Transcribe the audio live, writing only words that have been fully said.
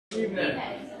Evening.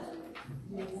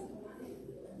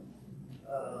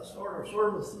 Start our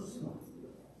services.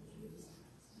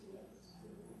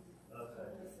 Okay.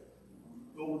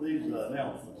 Go with these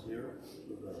announcements here.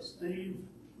 Steve.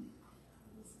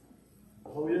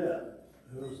 Oh yeah,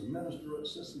 who is a minister at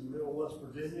Sissonville, West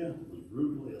Virginia, was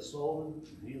brutally assaulted.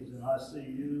 He is in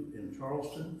ICU in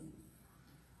Charleston.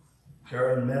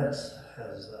 Karen Metz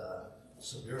has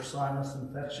severe sinus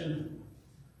infection.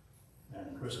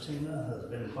 And Christina has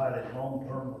been fighting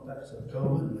long-term effects of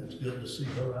COVID, and it's good to see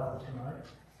her out tonight.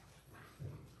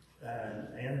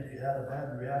 And Angie had a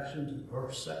bad reaction to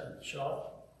her second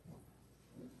shot.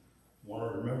 Want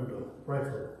to remember to pray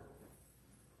for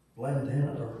Blaine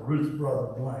Tennant, or Ruth's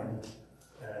brother Blaine,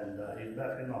 and he's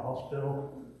back in the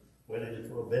hospital waiting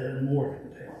for a bed in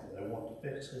Morgantown. They want to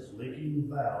fix his leaking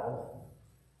valve,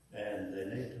 and they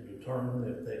need to determine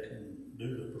if they can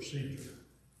do the procedure.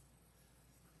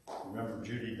 Remember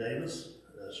Judy Davis,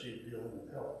 she's dealing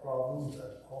with health problems.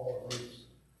 That's Paul and Ruth's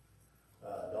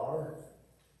daughter.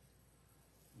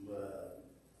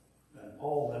 And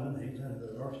Paul Lemon, he's in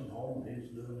the nursing home. He's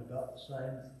doing about the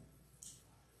same.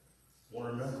 Want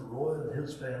to remember Roy and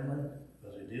his family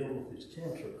as he deals with his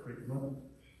cancer treatment.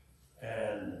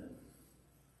 And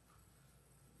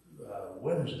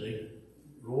Wednesday,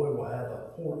 Roy will have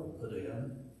a port put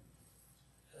in,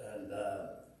 and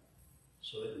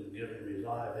so they can give him his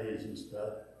IVs and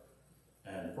stuff.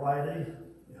 And Friday,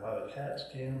 you have a CAT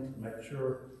scan to make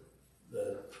sure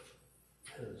that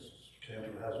his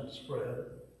cancer hasn't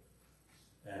spread.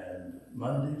 And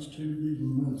Mondays, Tuesdays,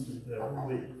 and Wednesdays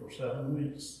every week for 7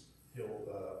 weeks,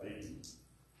 he'll be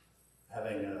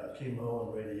having chemo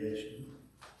and radiation.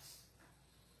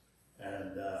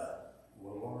 And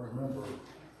we'll all remember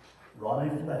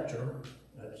Ronnie Fletcher.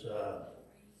 That's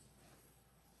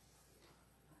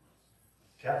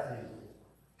Kathy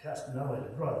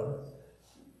Castanelli's brother.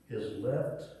 His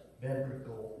left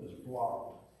ventricle is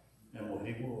blocked, and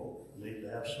he will need to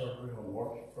have surgery on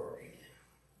March 1st.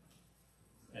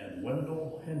 And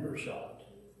Wendell Hendershot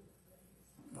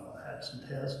had some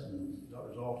tests and got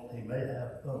results he may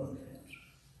have bone cancer.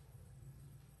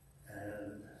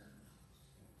 And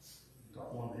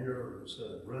got one here that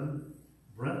said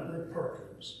Brentley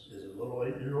Perkins is a little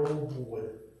 8-year-old boy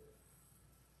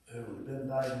who has been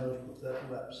diagnosed with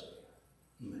epilepsy.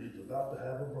 And he's about to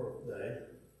have a birthday,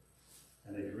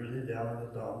 and he's really down in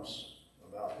the dumps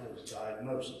about his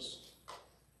diagnosis.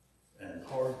 And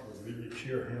cards would really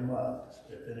cheer him up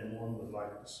if anyone would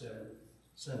like to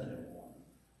send him one.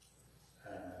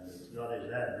 And it's got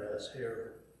his address here.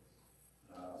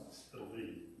 It'll be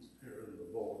here in the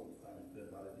bulletin if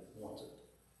anybody wants it.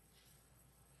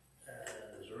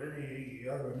 And is there any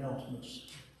other announcements?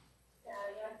 Yeah,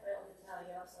 I failed to tell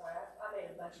you. I'm sorry. I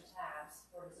made a bunch of tabs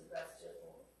for his address too.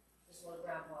 Just want to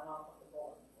grab one off of the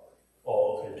bulletin board.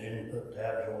 Oh, okay. Jenny put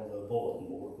tabs on the bulletin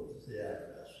board with the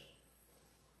address.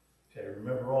 Okay,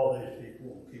 remember all these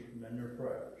people and keep them in your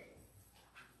prayers.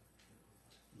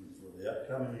 And for the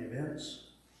upcoming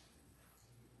events,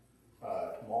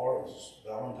 tomorrow is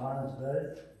Valentine's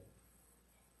Day,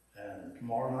 and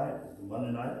tomorrow night is the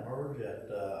Monday night merge at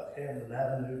Camden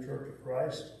Avenue Church of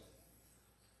Christ.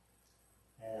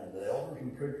 And the elders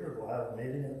and preachers will have a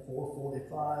meeting at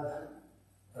 4:45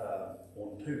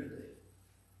 on Tuesday.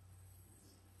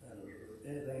 And is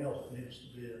there anything else that needs to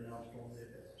be announced on the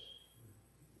events?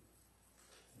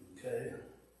 Okay,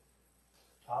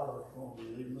 Tyler's going to be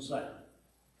leading the same.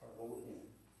 I'll go with him.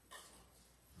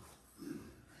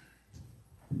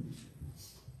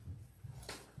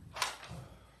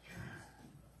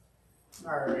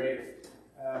 All right.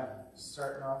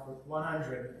 Starting off with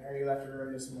 100. Harry left your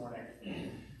room this morning.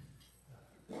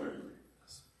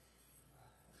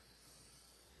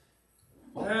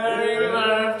 Harry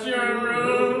left your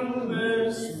room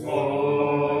this morning.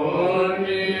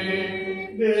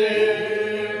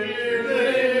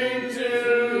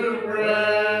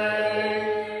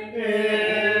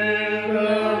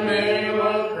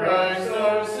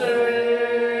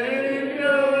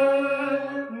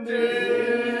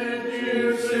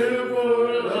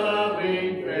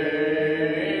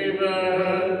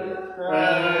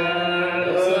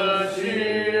 As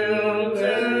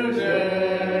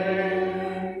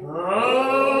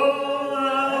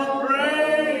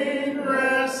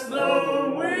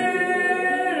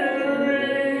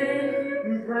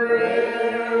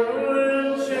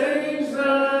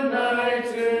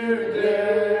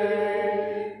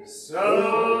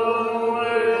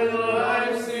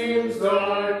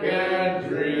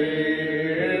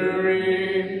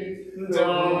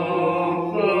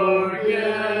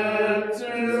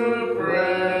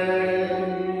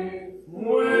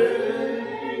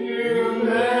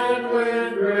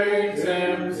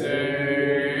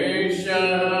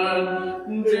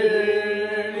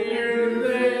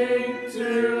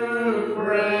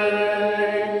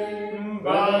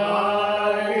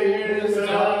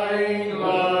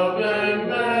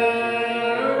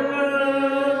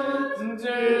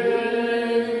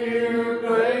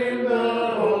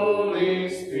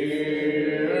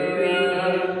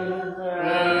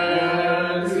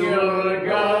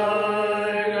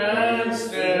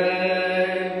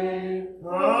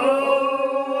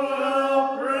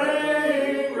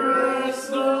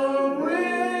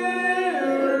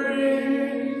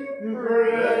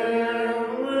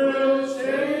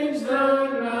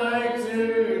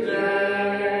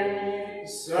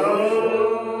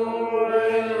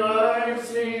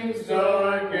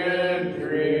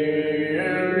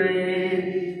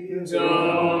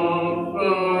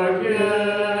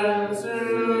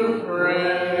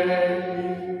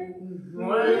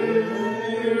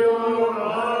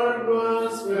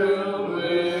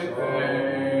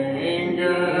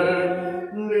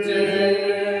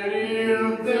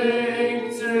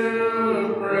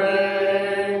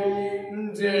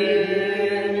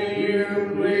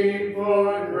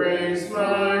grace,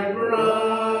 my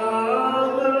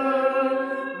brother,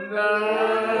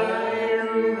 that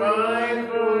you might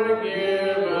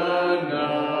forgive another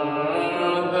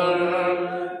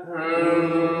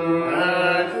who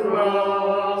has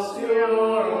crossed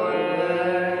your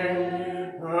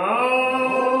way.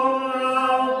 Oh,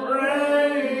 I'll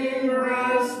bring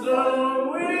rest the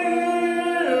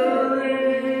weary.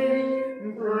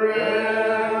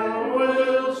 Prayer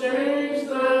will change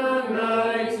the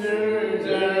night to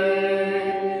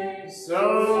day. So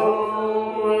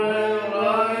when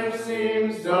life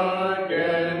seems dark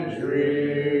and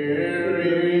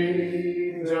dreary,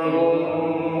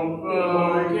 don't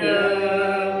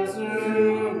forget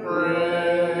to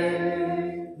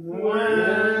pray.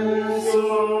 When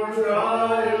sore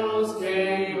trials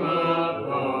came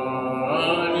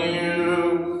upon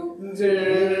you,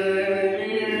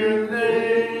 did you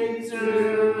think to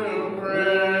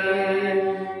pray?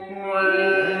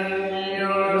 When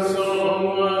your soul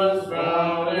was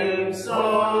bound in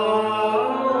sorrow,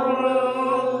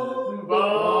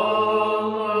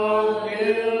 balm of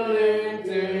healing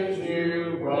did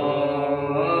you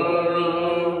borrow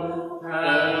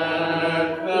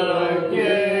at the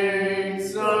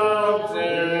gates of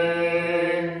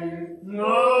day?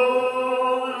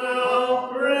 No,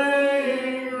 I'll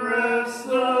bring rest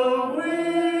the weary.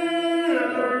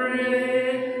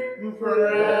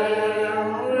 Prayer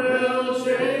will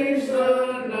change the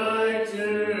night to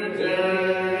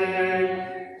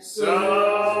day. So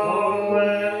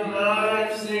when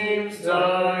life seems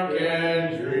dark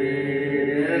and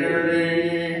dreary,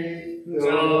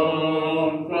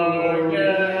 don't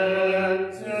forget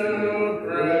to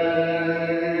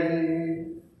pray.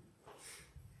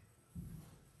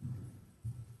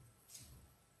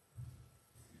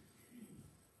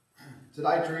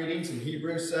 Tonight's readings in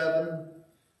Hebrews 7,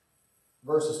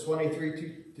 verses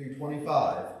 23 through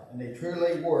 25. And they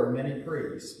truly were many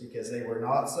priests, because they were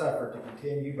not suffered to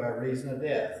continue by reason of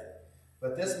death.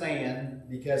 But this man,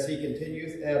 because he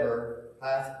continueth ever,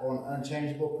 hath an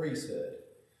unchangeable priesthood,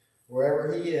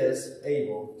 wherever he is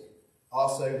able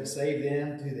also to save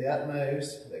them to the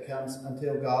utmost that comes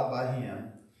until God by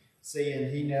him, seeing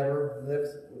he never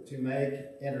lived to make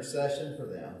intercession for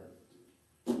them.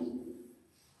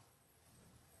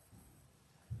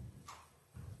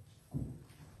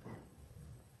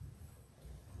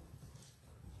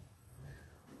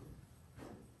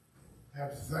 I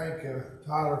have to thank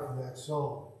Tyler for that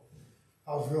song. I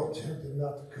was real tempted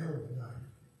not to come tonight.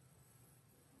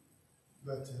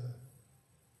 But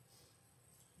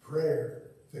prayer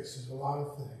fixes a lot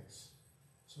of things.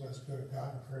 So let's go to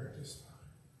God in prayer this time.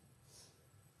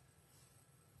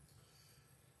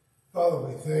 Father,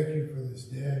 we thank you for this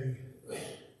day.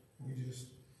 We just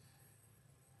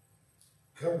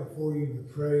come before you with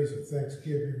praise and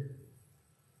thanksgiving.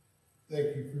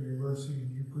 Thank you for your mercy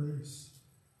and your grace,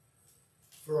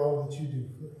 for all that you do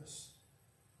for us.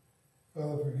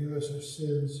 Father, forgive us our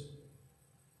sins.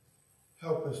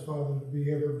 Help us, Father, to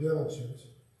be ever diligent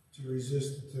to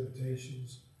resist the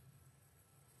temptations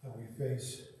that we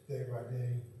face day by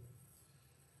day.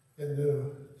 And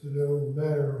to know no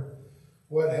matter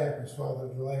what happens, Father,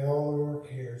 to lay all of our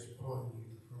cares upon you,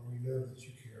 for we know that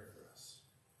you care for us.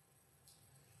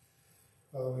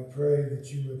 Father, we pray that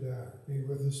you would be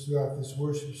with us throughout this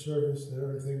worship service, that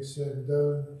everything said and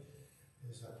done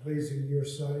is pleasing in your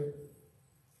sight.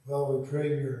 Father, we pray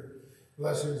your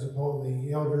blessings upon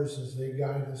the elders as they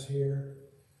guide us here.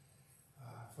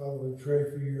 Father, we pray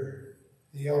for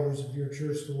the elders of your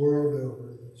church the world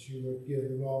over, that you would give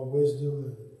them all wisdom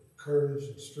and courage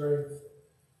and strength.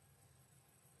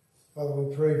 Father,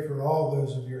 we pray for all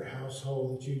those of your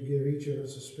household, that you give each of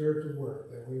us a spirit to work,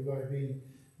 that we might be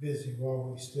busy while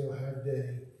we still have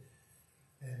day,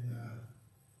 and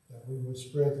that we would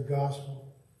spread the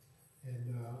gospel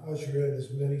and usher in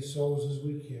as many souls as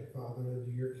we can, Father,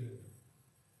 into your kingdom.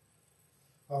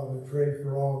 Father, we pray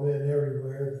for all men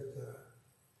everywhere that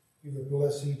you would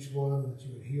bless each one, that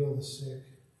you would heal the sick,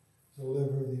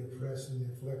 deliver the oppressed and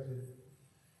the afflicted.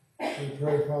 We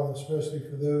pray, Father, especially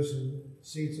for those in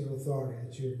seats of authority,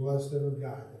 that you would bless them and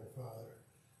guide them, Father.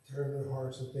 Turn their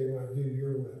hearts that they might do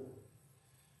your will,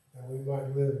 that we might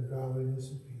live in godliness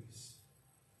and peace.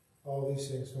 All these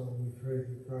things, Father, we pray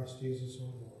through Christ Jesus our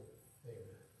Lord.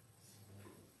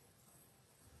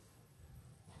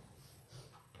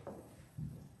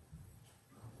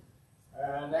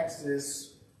 Next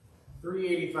is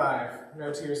 385.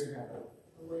 No Tears in Heaven.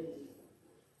 Wait,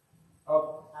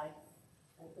 Oh, I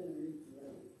couldn't read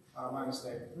the my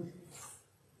mistake. If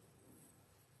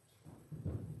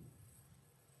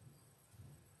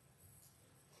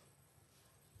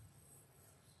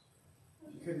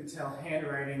you couldn't tell,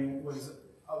 handwriting was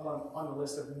on the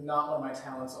list of not one of my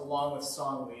talents, along with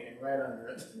song leading, right under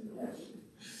it.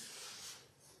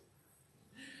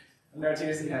 No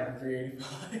tears in heaven,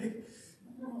 385.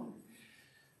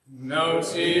 No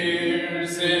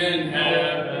tears in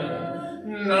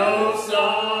heaven, no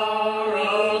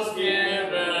sorrows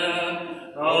given,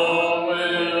 all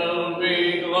will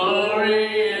be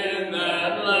glory in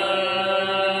that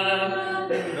land.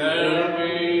 There'll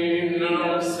be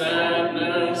no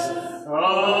sadness,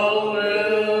 all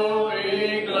will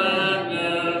be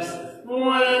gladness,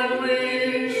 when we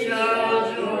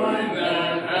shall join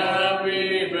that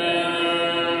happy band.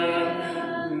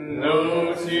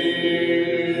 No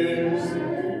tears,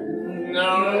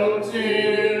 no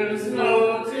tears,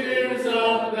 no tears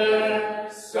up there,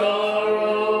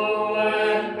 sorrow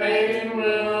and pain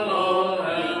will all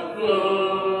have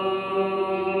flown.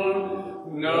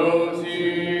 No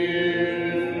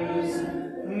tears,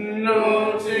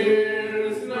 no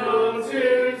tears, no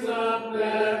tears up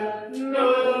there,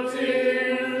 no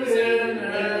tears in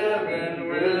heaven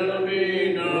will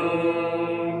be known.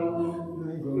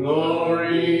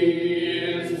 Glory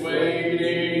is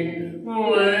waiting,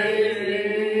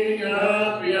 waiting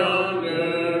up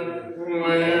yonder,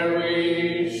 where we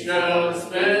shall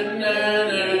spend an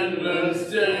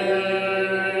endless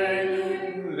day.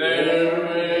 There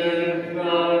with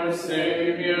our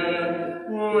Savior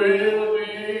will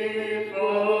be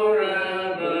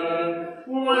forever,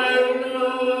 when no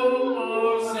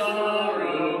more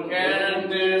sorrow can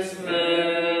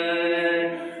dismay.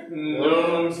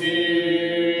 No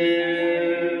tears,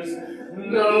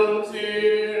 no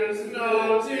tears, no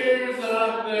tears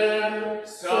up there,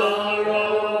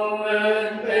 sorrow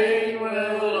and pain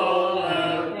will all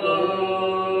have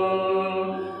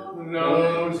flown. No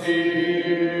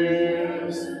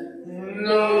tears,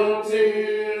 no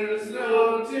tears,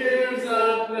 no tears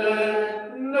up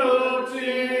there, no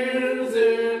tears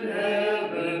in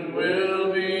heaven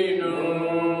will be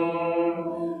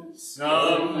known.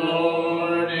 Some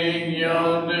morning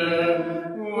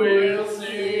yonder we'll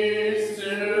cease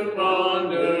to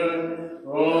ponder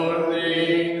o'er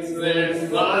things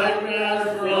this life has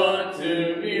brought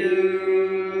to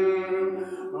view.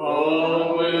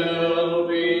 All will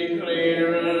be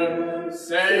clearer,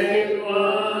 saved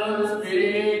ones be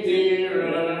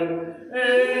dearer,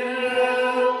 in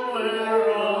hell where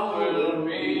all will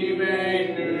be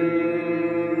made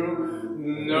new.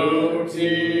 No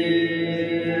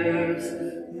tears,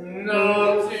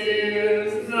 no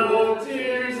tears, no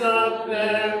tears up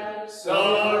there,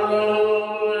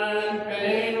 sorrow and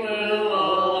pain will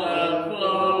all have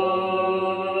flown.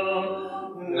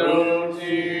 No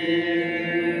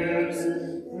tears,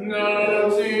 no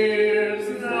tears,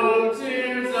 no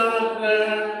tears up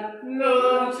there,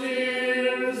 no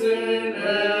tears in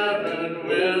heaven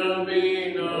will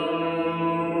be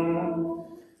known.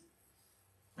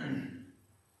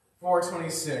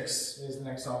 426 is the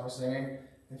next song we're singing.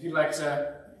 If you'd like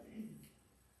to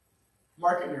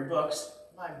mark it in your books,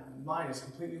 my mind has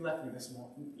completely left me this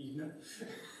evening.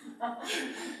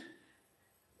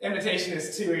 Invitation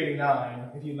is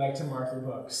 289, if you'd like to mark your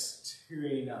books.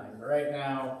 289. But right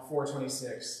now,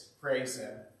 426. Praise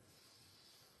Him.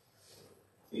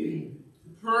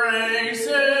 Praise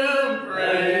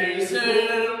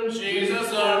Him,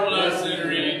 Jesus our blessed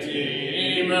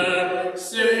Redeemer.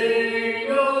 Sing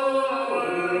o'er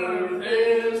earth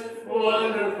His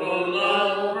wonderful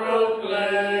love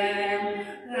proclaim.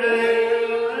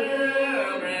 Hail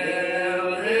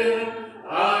Him,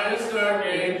 eyes dark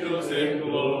angels in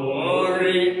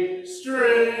glory,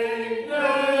 strength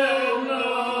and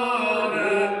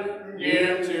honor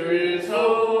give to His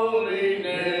holy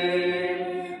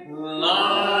name.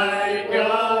 Like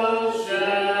a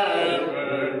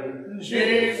shepherd,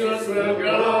 Jesus will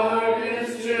guard His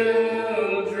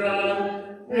children.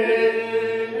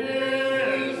 In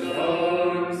His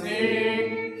arms He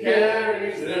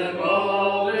carries them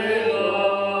all day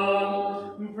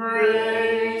long.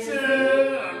 Praise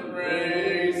Him,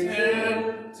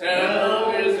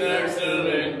 tell His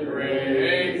excellent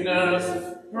greatness.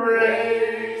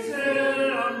 Praise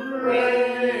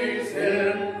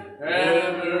Him,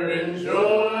 ever in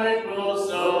joyful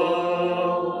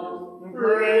song.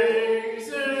 Praise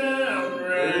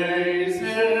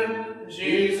Him,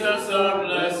 Jesus our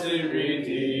blessed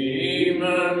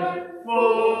Redeemer.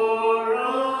 For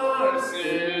our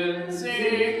sins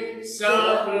He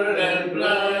suffered and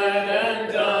bled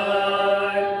and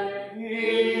died.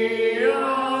 He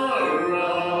our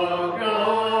rock,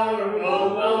 our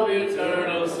hope of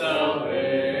eternal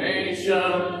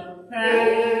salvation.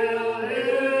 Hail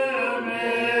Him,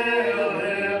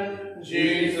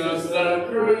 Jesus the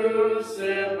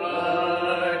crucified.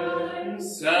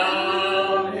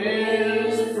 Sound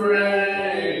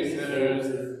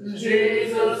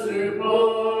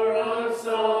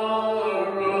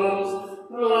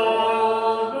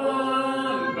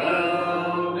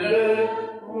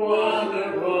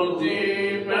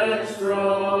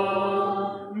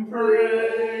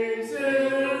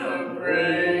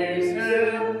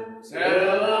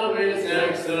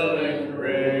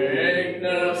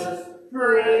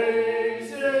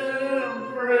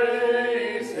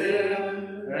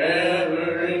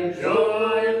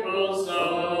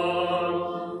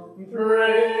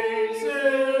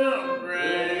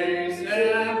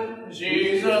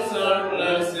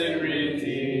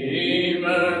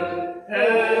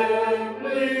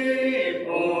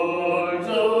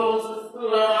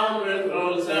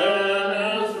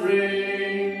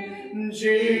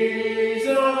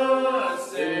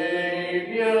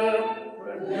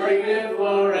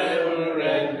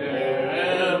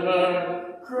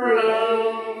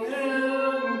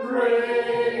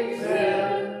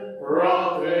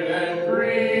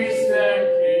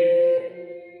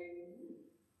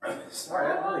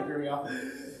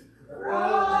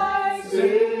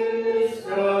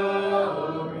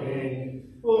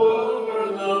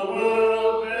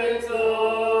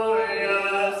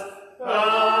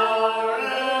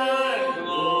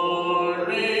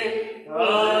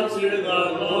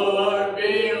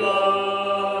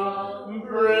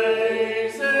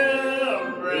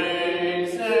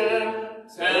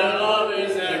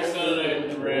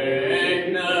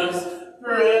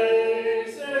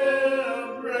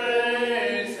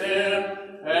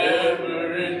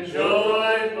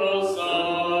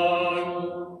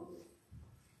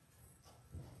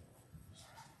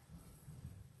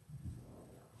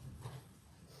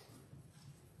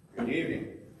evening.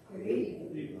 Good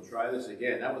evening. We'll try this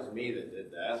again. That was me that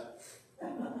did that.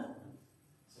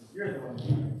 You're the one.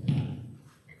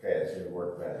 Okay, it's going to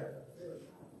work better.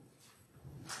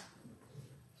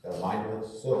 It's got a mind of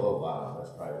its, still a little loud,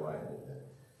 that's probably why I did that.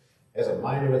 It has a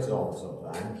mind of its own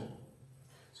sometimes.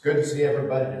 It's good to see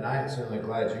everybody tonight. Certainly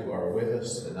glad you are with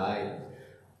us tonight.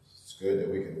 It's good that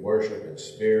we can worship in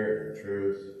spirit and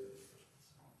truth.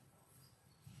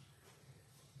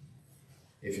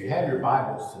 If you have your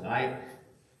Bibles tonight,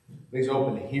 please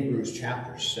open to Hebrews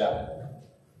chapter 7.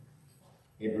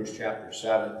 Hebrews chapter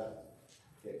 7.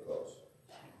 Get close.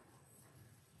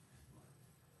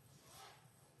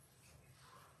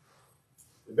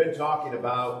 We've been talking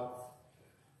about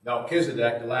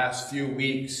Melchizedek the last few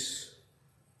weeks.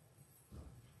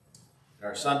 In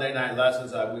our Sunday night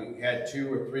lessons, we had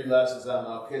 2 or 3 lessons on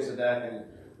Melchizedek, and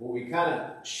we kind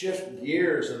of shift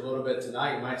gears a little bit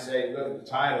tonight. You might say, look at the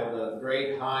title, The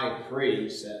Great High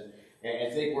Priest, and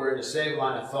I think we're in the same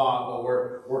line of thought,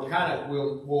 but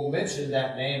we'll mention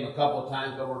that name a couple of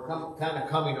times, but we're kind of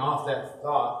coming off that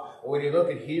thought. But when you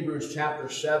look at Hebrews chapter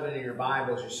 7 in your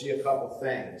Bibles, you see a couple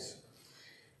things.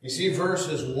 You see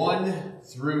verses 1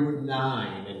 through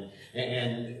 9,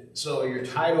 and so your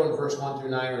title in verse 1 through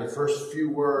 9 are the first few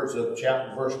words of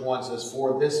chapter verse 1 says,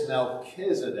 "For this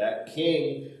Melchizedek,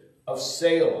 king of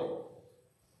Salem,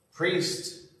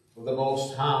 priest of the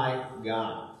Most High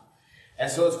God." And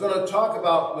so it's going to talk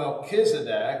about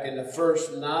Melchizedek in the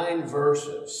first 9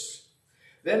 verses.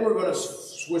 Then we're going to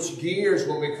switch gears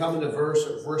when we come into verse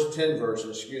 10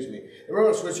 verses, Then we're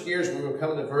going to switch gears when we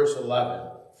come into verse 11.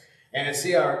 And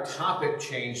see our topic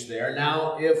change there.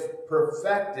 Now, if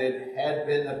perfection had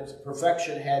been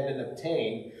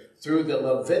obtained through the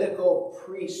Levitical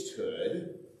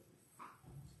priesthood,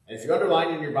 and if you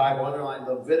underline in your Bible, underline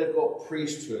Levitical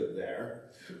priesthood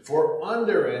there, for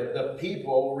under it the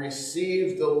people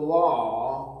received the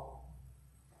law,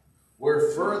 where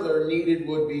further needed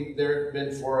would be there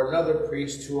been for another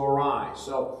priest to arise.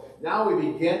 So now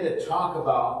we begin to talk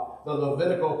about the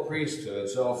Levitical priesthood.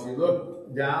 So if you look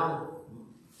down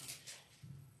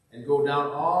and go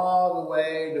down all the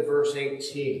way to verse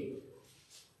 18.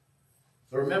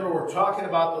 So remember, we're talking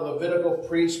about the Levitical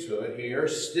priesthood here,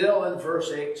 still in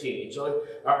verse 18. So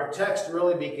our text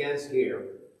really begins here.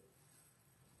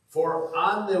 For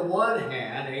on the one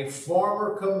hand, a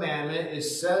former commandment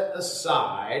is set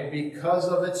aside because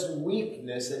of its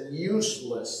weakness and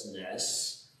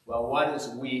uselessness. Well, what is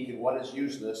weak and what is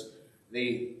useless?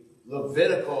 The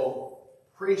Levitical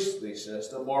priestly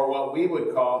system, or what we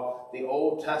would call the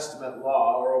Old Testament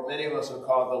law, or what many of us would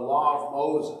call the law of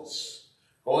Moses,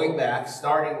 going back,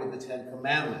 starting with the 10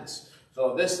 Commandments.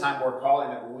 So this time we're calling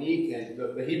it weak, and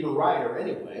the Hebrew writer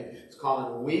anyway is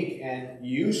calling it weak and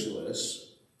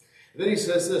useless. And then he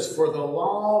says this, for the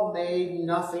law made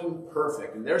nothing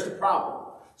perfect. And there's the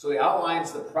problem. So he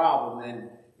outlines the problem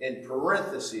in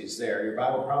parentheses there. Your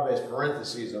Bible probably has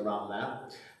parentheses around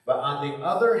that. But on the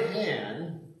other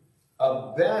hand,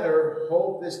 a better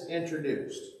hope is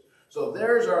introduced. So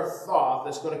there's our thought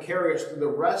that's going to carry us through the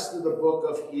rest of the book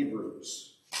of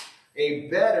Hebrews. A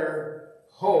better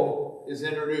hope is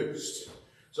introduced.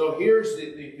 So here's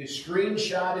the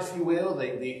screenshot, if you will,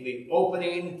 the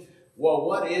opening. Well,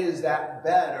 what is that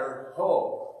better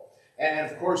hope? And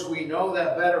of course, we know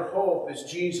that better hope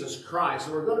is Jesus Christ.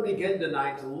 So we're going to begin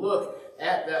tonight to look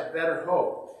at that better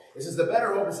hope. It says the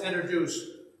better hope is introduced,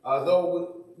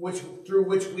 through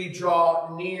which we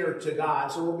draw near to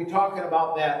God. So we'll be talking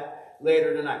about that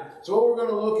later tonight. So what we're going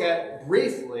to look at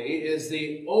briefly is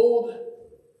the old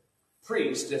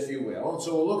priest, if you will. And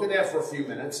so we'll look at that for a few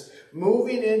minutes.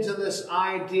 Moving into this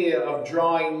idea of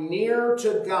drawing near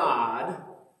to God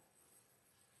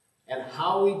and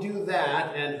how we do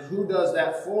that and who does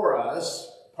that for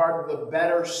us, part of the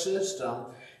better system.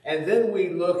 And then we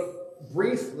look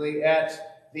briefly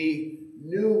at the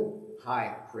new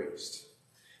high priest.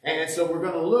 And so we're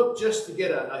going to look just to get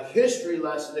a history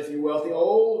lesson, if you will, at the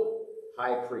old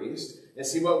high priest and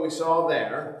see what we saw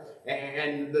there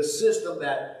and the system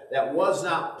that was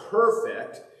not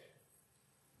perfect,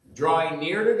 drawing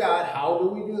near to God. How do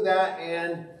we do that?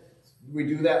 And we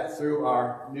do that through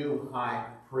our new high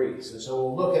priest. And so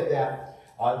we'll look at that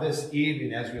this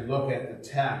evening as we look at the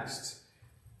text.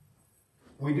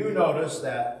 We do notice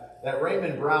that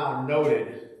Raymond Brown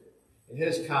noted in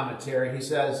his commentary, he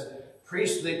says,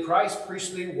 Christ's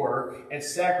priestly work and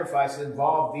sacrifice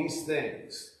involve these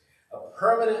things: a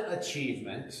permanent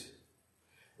achievement,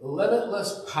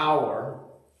 limitless power,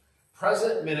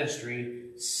 present ministry,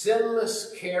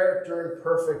 sinless character, and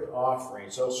perfect offering.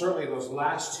 So certainly those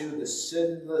last two, the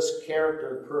sinless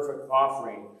character and perfect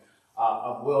offering,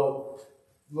 we'll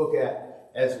look at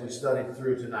as we studied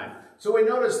through tonight. So we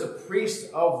notice the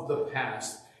priest of the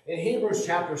past. In Hebrews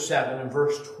chapter 7 and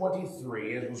verse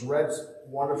 23, it was read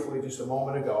wonderfully just a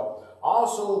moment ago.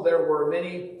 Also there were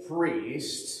many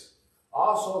priests.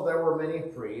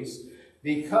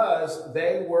 Because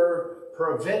they were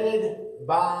prevented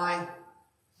by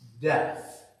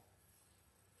death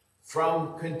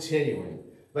from continuing.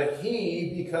 But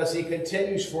he, because he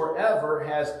continues forever,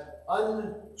 has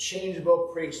unchangeable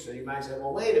priesthood. You might say,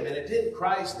 well, wait a minute, didn't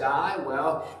Christ die?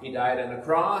 Well, he died on the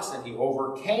cross and he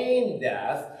overcame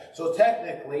death. So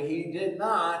technically, he did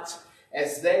not,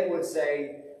 as they would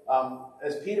say,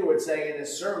 as Peter would say in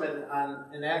his sermon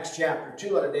in Acts chapter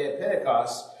 2 on the day of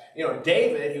Pentecost, you know,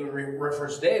 David, he would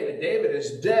reference David. David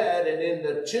is dead and in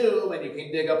the tomb, and you can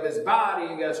dig up his body,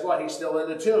 and guess what? He's still in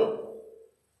the tomb.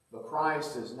 But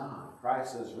Christ is not.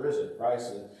 Christ is risen.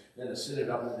 Christ has been ascended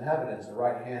up in heaven at the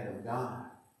right hand of God.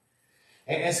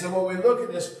 And so when we look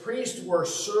at this, priests were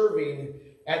serving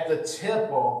at the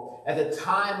temple at the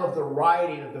time of the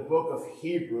writing of the book of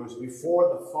Hebrews,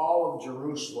 before the fall of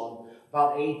Jerusalem,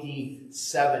 about AD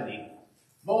 70.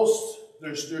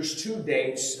 There's two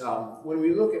dates. When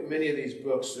we look at many of these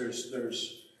books,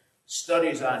 there's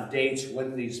studies on dates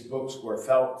when these books were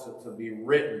felt to be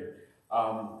written.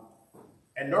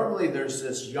 And normally there's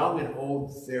this young and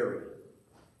old theory.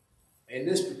 In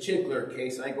this particular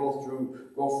case, I go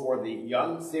for the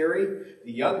young theory.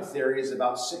 The young theory is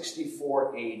about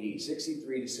 64 AD,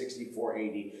 63 to 64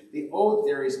 AD. The old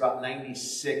theory is about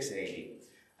 96 AD.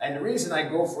 And the reason I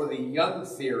go for the young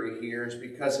theory here is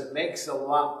because it makes a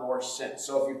lot more sense.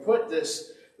 So if you put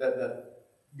this,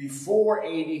 before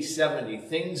AD 70,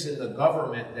 things in the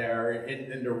government there,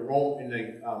 in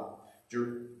the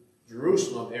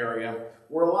Jerusalem area,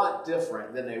 were a lot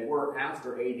different than they were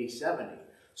after AD 70.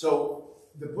 So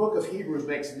the book of Hebrews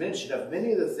makes mention of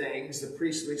many of the things, the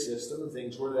priestly system and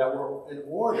things that were in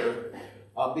order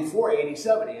before AD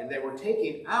 70, and they were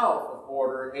taken out of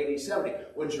order in AD 70.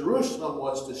 When Jerusalem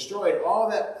was destroyed, all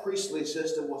that priestly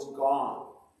system was gone.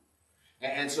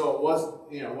 And so it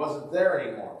wasn't there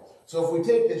anymore. So if we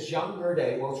take this younger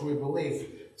day, which we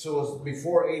believe, so it was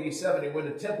before AD 70, when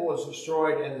the temple was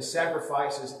destroyed and the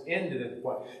sacrifices ended at the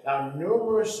point. Now,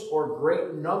 numerous or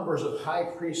great numbers of high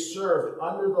priests served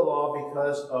under the law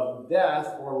because of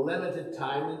death or limited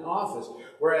time in office,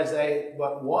 whereas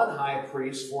but one high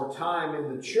priest for time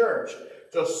in the church.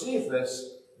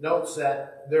 Josephus notes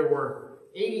that there were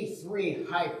 83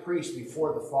 high priests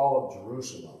before the fall of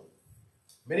Jerusalem.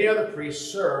 Many other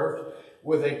priests served,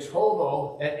 with a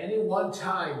total at any one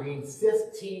time being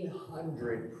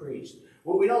 1,500 priests.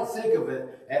 Well, we don't think of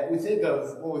it, when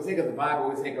we think of the Bible,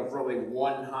 we think of really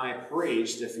one high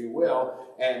priest, if you will,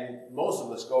 and most of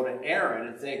us go to Aaron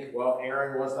and think, well,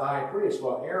 Aaron was the high priest.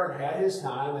 Well, Aaron had his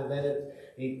time, and then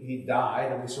he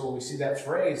died, and so we see that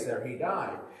phrase there, he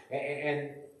died.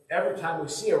 And every time we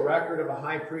see a record of a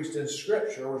high priest in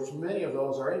Scripture, which many of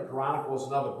those are in Chronicles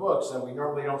and other books that we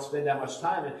normally don't spend that much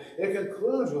time in, it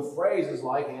concludes with phrases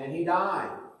like, and he died.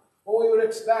 Well, we would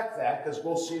expect that, because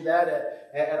we'll see that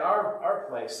at our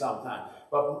place sometime.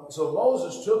 So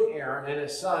Moses took Aaron and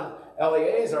his son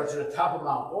Eleazar to the top of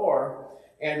Mount Hor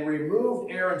and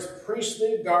removed Aaron's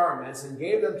priestly garments and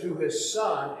gave them to his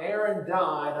son. Aaron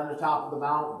died on the top of the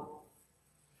mountain.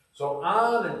 So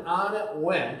on and on it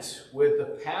went with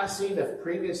the passing of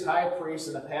previous high priests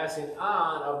and the passing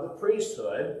on of the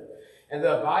priesthood. And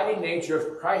the abiding nature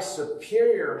of Christ's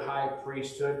superior high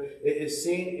priesthood is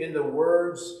seen in the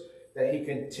words that he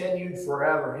continued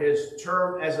forever. His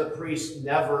term as a priest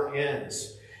never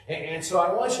ends. And so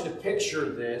I want you to picture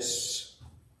this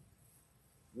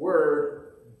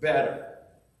word, better.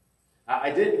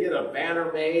 I didn't get a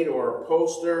banner made or a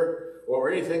poster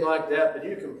or anything like that, but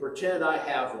you can pretend I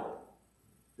have one.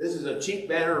 This is a cheap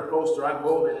banner or poster I'm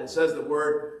holding, and it says the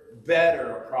word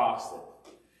better across it.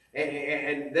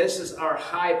 And this is our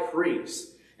high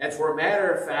priest. And for a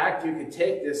matter of fact, you could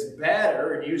take this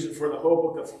better and use it for the whole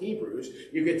book of Hebrews.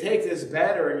 You could take this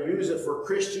better and use it for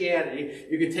Christianity.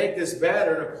 You could take this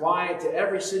better and apply it to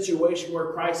every situation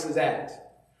where Christ is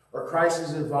at or Christ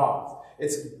is involved.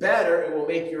 It's better. It will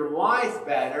make your life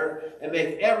better and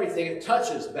make everything it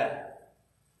touches better.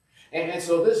 And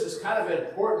so this is kind of an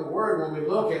important word when we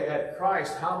look at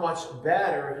Christ, how much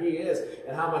better he is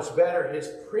and how much better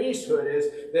his priesthood is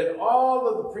than all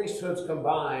of the priesthoods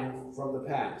combined from the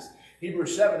past.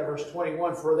 Hebrews 7 verse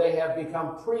 21, for they have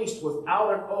become priests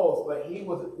without an oath, but he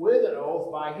with an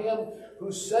oath by him who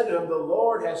said to him, the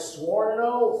Lord has sworn an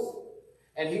oath,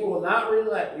 and he will not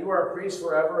relent. You are a priest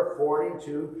forever according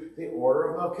to the order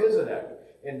of Melchizedek.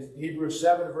 In Hebrews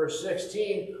 7 verse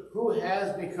 16, who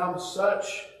has become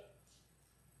such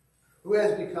who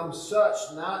has become such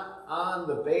not on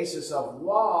the basis of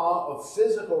law, of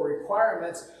physical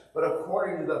requirements, but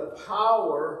according to the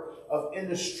power of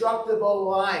indestructible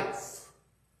life.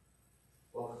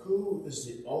 Well, who is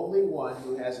the only one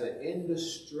who has an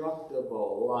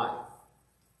indestructible life?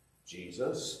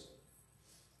 Jesus.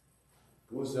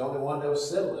 Who was the only one that was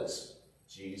sinless?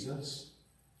 Jesus.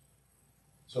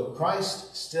 So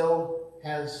Christ still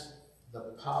has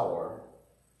the power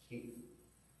he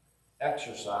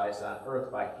exercised on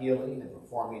earth by healing and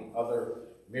performing other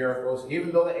miracles,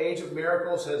 even though the age of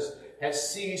miracles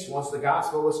has ceased once the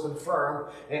gospel was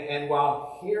confirmed. And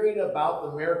while hearing about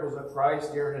the miracles of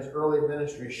Christ during his early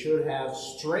ministry should have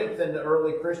strengthened the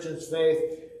early Christians' faith,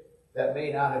 that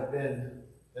may not have been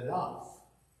enough.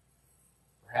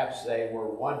 Perhaps they were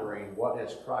wondering, what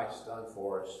has Christ done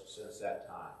for us since that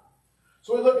time?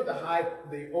 So we look at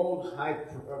the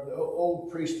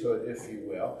old priesthood, if you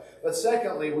will. But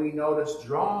secondly, we notice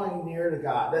drawing near to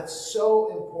God. That's so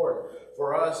important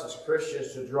for us as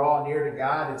Christians to draw near to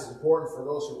God. It's important for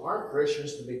those who aren't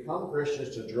Christians to become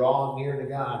Christians to draw near to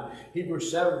God. Hebrews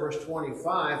 7 verse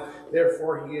 25,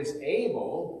 therefore he is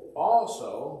able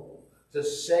also to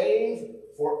save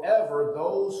forever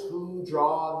those who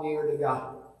draw near to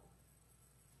God.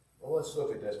 Well, let's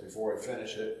look at this before we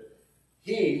finish it.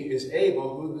 He is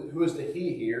able, who is the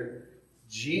he here?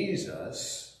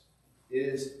 Jesus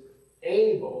is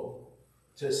able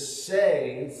to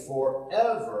save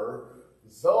forever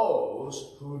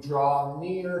those who draw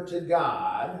near to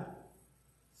God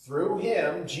through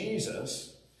him,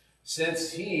 Jesus,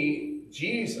 since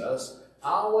Jesus,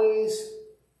 always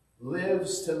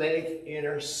lives to make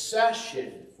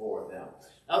intercession for them.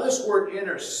 Now this word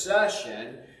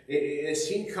intercession is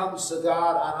he comes to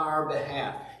God on our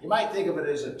behalf. You might think of it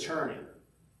as attorney.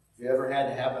 If you ever had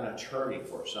to have an attorney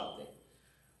for something.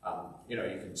 You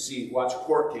can watch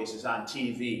court cases on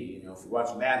TV. If you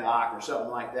watch Matlock or something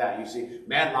like that, you see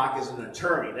Matlock is an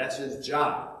attorney. That's his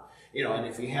job. And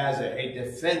if he has a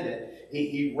defendant,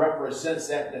 he represents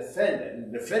that defendant.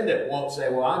 And the defendant won't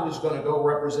say, well, I'm just going to go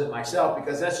represent myself,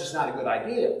 because that's just not a good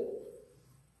idea.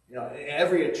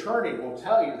 Every attorney will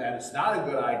tell you that it's not a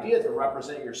good idea to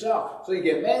represent yourself. So you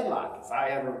get Matlock. If I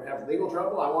ever have legal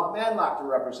trouble, I want Matlock to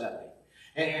represent me.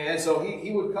 And so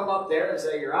he would come up there and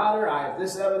say, Your Honor, I have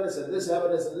this evidence and this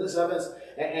evidence and this evidence.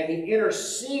 And he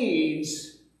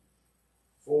intercedes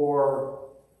for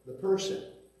the person.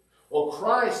 Well,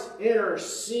 Christ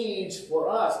intercedes for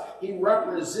us. He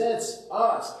represents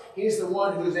us. He's the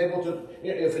one who's able to,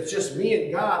 if it's just me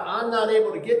and God, I'm not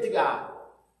able to get to God.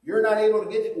 You're not able to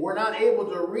get to, we're not able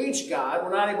to reach God.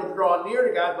 We're not able to draw near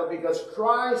to God, but because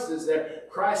Christ is there,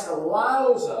 Christ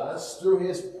allows us through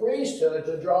his priesthood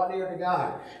to draw near to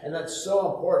God. And that's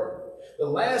so important. The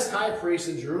last high priest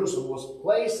in Jerusalem was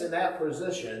placed in that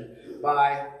position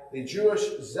by the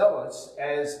Jewish zealots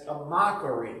as a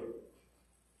mockery.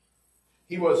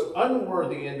 He was an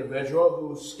unworthy individual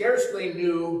who scarcely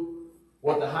knew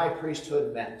what the high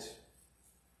priesthood meant.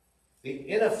 The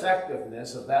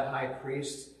ineffectiveness of that high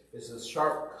priest is a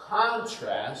sharp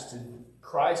contrast to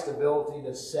Christ's ability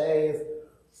to save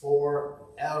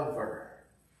forever.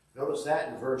 Notice that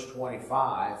in verse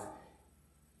 25.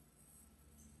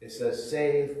 It says,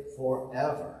 save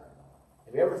forever.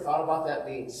 Have you ever thought about that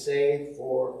being saved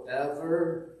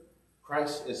forever?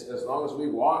 Christ, as long as we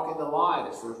walk in the light,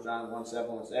 as 1 John 1:7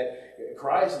 would say,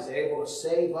 Christ is able to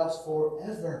save us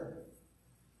forever.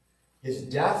 His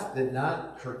death did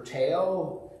not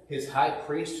curtail his high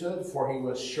priesthood, for he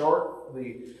was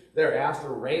shortly thereafter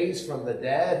raised from the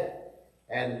dead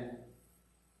and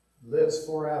lives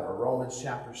forever. Romans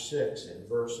chapter 6 and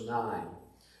verse 9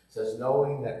 says,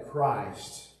 knowing that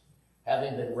Christ,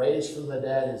 having been raised from the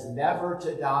dead, is never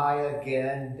to die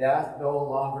again. Death no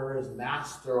longer is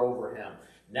master over him.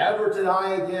 Never to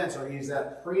die again. So he's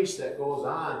that priest that goes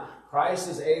on. Christ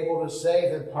is able to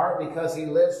save in part because he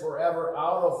lives forever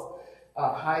out of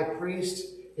high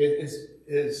priest.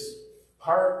 His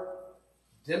part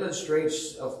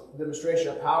demonstration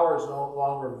of power is no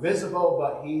longer visible,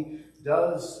 but he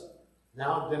does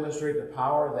now demonstrate the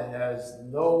power that has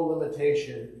no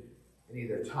limitation in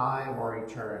either time or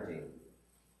eternity.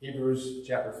 Hebrews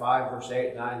chapter 5, verse 8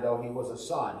 and 9, though he was a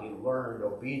son, he learned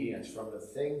obedience from the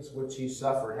things which he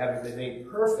suffered, having been made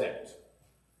perfect.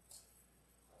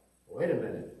 Wait a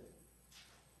minute.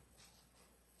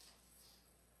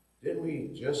 Didn't we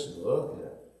just look at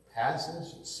a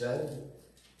passage that said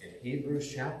in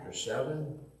Hebrews chapter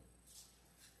 7,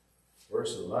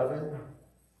 verse 11,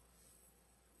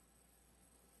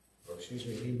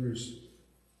 Hebrews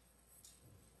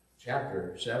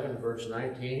chapter 7, verse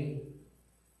 19,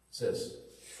 says,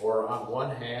 for on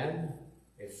one hand,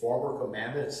 a former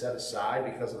commandment set aside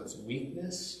because of its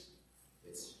weakness,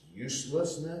 its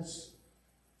uselessness,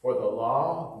 for the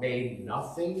law made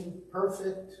nothing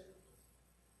perfect.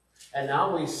 And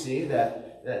now we see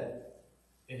that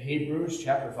in Hebrews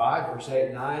chapter 5, verse 8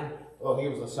 and 9, well, he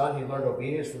was a son, he learned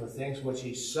obedience from the things which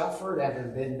he suffered and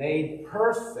had been made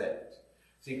perfect.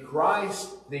 See,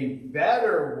 Christ, the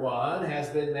better one, has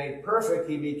been made perfect.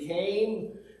 He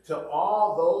became to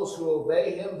all those who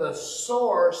obey him the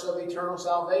source of eternal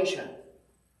salvation.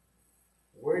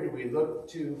 Where do we look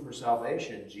to for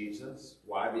salvation? Jesus.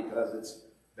 Why? Because it's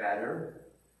better.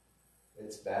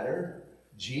 It's better.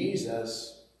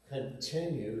 Jesus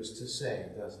continues to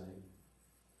save, doesn't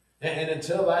he? And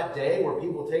until that day where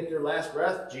people take their last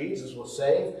breath, Jesus will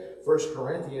save. 1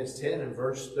 Corinthians 10 and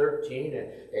verse 13,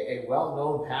 a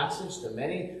well-known passage to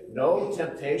many. No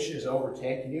temptation has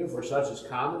overtaken you, for such is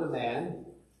common to man.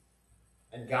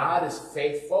 And God is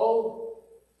faithful,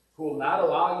 who will not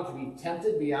allow you to be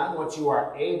tempted beyond what you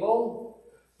are able,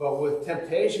 but with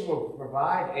temptation will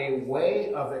provide a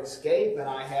way of escape. And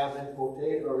I have in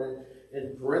quotation, or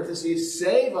in parentheses,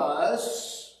 save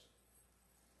us.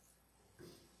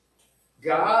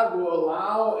 God will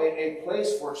allow a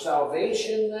place for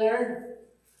salvation there.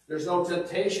 There's no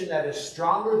temptation that is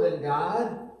stronger than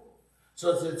God,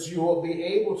 so that you will be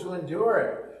able to endure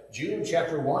it. Jude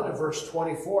chapter 1 and verse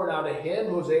 24, now to him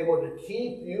who is able to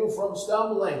keep you from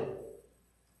stumbling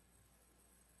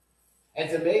and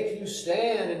to make you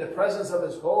stand in the presence of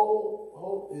his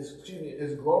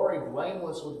his glory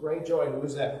blameless with great joy. Who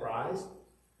is that? Christ.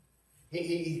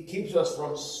 He keeps us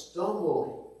from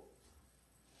stumbling.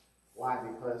 Why?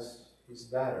 Because he's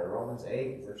better. Romans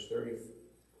 8, verse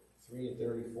 33 and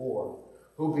 34.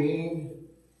 Who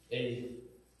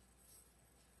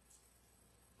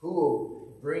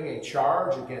will bring a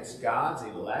charge against God's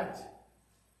elect?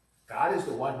 God is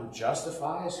the one who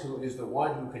justifies, who is the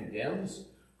one who condemns.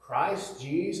 Christ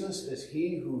Jesus is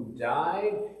he who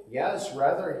died. Yes,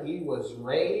 rather, he was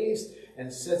raised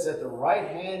and sits at the right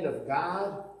hand of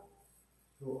God,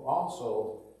 who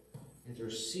also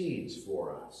intercedes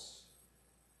for us.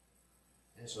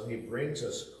 And so he brings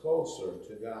us closer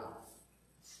to God.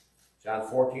 John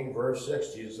 14, verse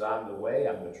 6, Jesus, I'm the way,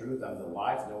 I'm the truth, I'm the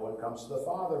life. No one comes to the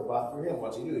Father but through him.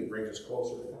 What's he do? He brings us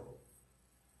closer to God.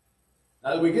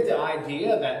 Now we get the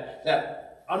idea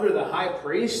that under the high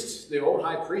priest, the old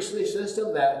high priestly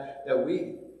system, that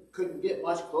we couldn't get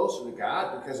much closer to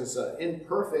God because it's an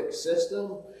imperfect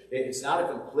system. It's not a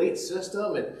complete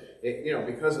system.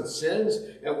 Because of sins,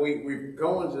 and we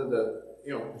go into the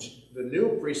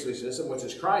new priestly system, which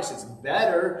is Christ. It's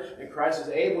better, and Christ is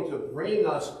able to bring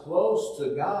us close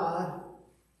to God.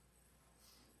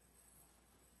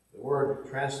 The word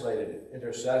translated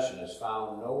intercession is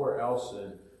found nowhere else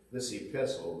in this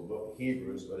epistle, the book of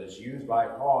Hebrews, but it's used by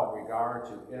Paul in regard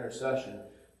to intercession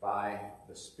by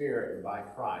the Spirit and by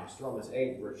Christ. Romans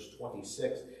 8, verse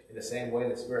 26, in the same way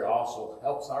the Spirit also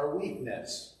helps our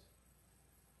weakness.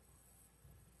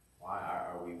 Why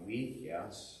are we weak?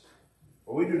 Yes.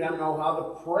 But we do not know how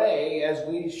to pray as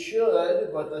we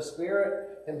should, but the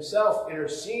Spirit himself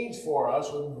intercedes for us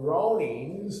with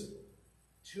groanings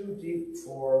too deep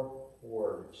for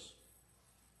words.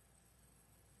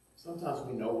 Sometimes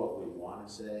we know what we want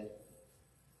to say.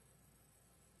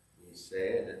 We say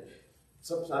it, and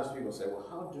sometimes people say, well,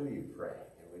 how do you pray?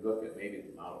 And we look at maybe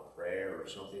the model prayer or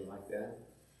something like that.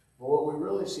 But what we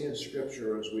really see in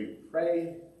Scripture is we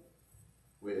pray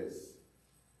with,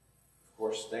 of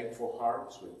course, thankful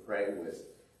hearts. We pray with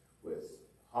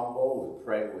humble. We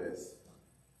pray with,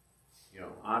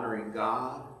 honoring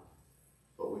God.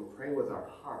 But we pray with our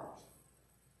heart.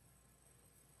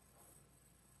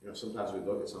 Sometimes we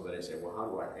look at somebody and say, well, how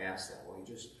do I ask that? Well,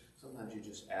 sometimes you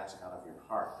just ask out of your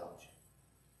heart, don't you?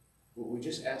 We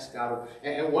just ask God.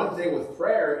 And one thing with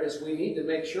prayer is we need to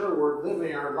make sure we're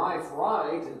living our life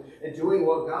right and doing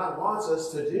what God wants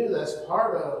us to do. That's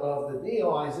part of the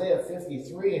deal. Isaiah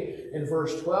 53 in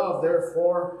verse 12,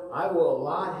 therefore I will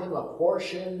allot him a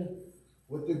portion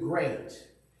with the great.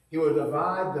 He will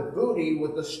divide the booty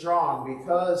with the strong,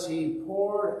 because he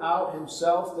poured out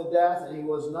himself to death, and he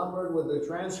was numbered with the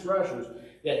transgressors.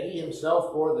 Yet he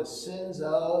himself bore the sins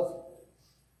of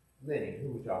many. Who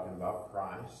are we talking about?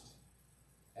 Christ.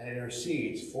 And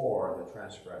intercedes for the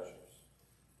transgressors.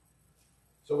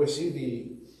 So we see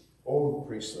the old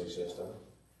priestly system.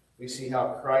 We see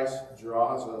how Christ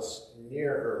draws us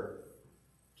nearer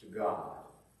to God.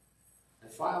 And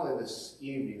finally this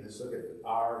evening, let's look at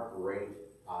our great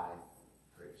high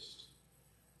priest.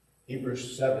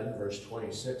 Hebrews 7, verse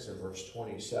 26 and verse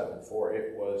 27. For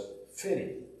it was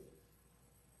fitting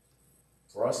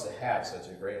for us to have such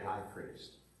a great high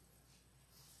priest.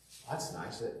 That's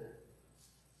nice, isn't it?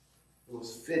 It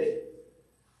was fitting.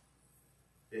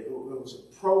 It was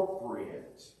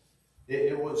appropriate.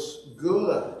 It was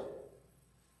good.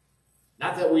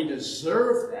 Not that we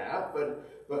deserve that,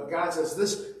 but God says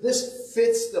this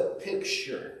fits the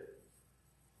picture.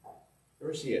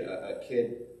 Ever see a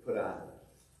kid put on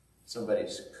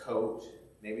somebody's coat?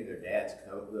 Maybe their dad's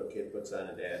coat. A little kid puts on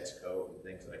a dad's coat and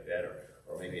things like that,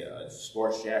 or maybe a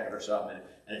sports jacket or something,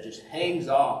 and it just hangs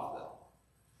off.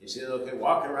 You see a little kid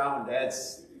walking around in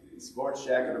dad's sports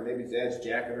jacket, or maybe dad's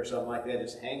jacket or something like that,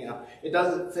 just hanging off. It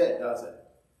doesn't fit, does it?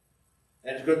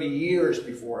 And it's going to be years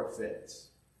before it fits.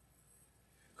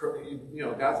 You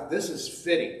know, God, this is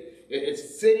fitting.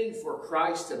 It's fitting for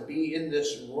Christ to be in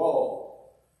this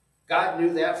role. God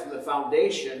knew that from the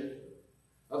foundation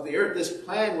of the earth. This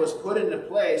plan was put into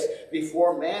place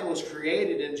before man was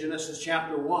created in Genesis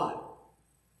chapter 1.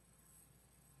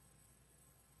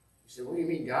 You say, what do you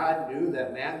mean God knew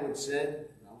that man would sin?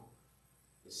 No.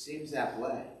 It seems that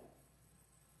way.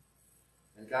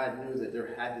 And God knew that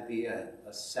there had to be a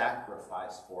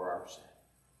sacrifice for our sin.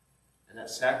 And that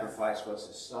sacrifice was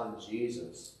His Son,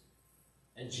 Jesus.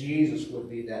 And Jesus would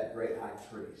be that great high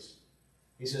priest.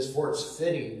 He says, for it's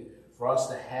fitting for us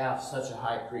to have such a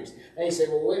high priest. And you say,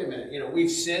 well, wait a minute. You know,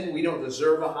 we've sinned. We don't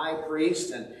deserve a high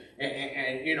priest. And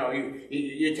you know,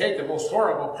 you take the most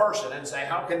horrible person and say,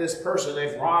 how can this person,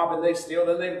 they've robbed and they've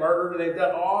stolen and they've murdered and they've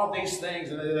done all these things.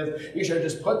 And you should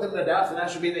just put them to death and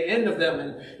that should be the end of them.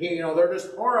 And, you know, they're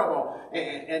just horrible.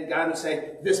 And God would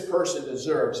say, this person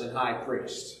deserves a high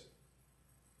priest.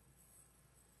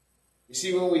 You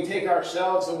see, when we take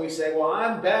ourselves and we say, well,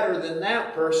 I'm better than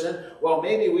that person, well,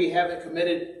 maybe we haven't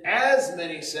committed as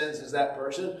many sins as that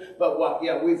person, but what?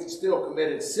 Yeah, we've still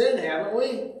committed sin, haven't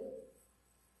we?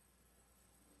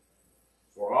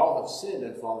 For all have sinned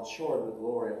and fallen short of the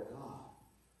glory of God.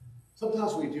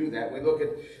 Sometimes we do that. We look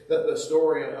at the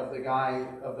story of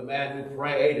the man who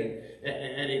prayed,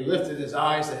 and he lifted his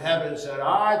eyes to heaven and said,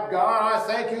 God, I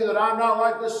thank you that I'm not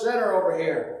like this sinner over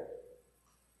here.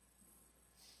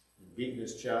 Beating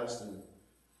his chest, and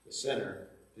the sinner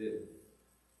did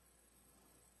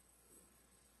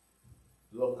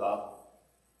look up.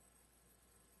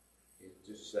 He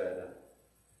just said,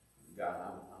 God,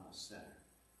 I'm a sinner.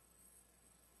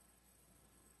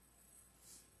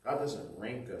 God doesn't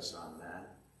rank us on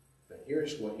that, but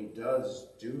here's what He does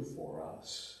do for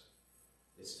us.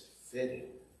 It's fitting.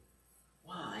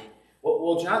 Why?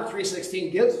 Well, John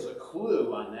 3:16 gives us a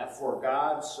clue on that. For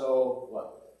God so,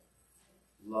 what?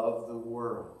 Love the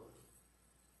world.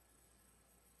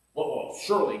 Well,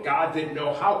 surely God didn't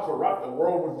know how corrupt the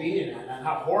world would be and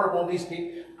how horrible these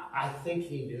people. I think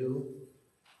He knew,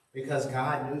 because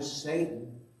God knew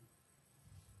Satan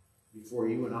before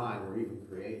you and I were even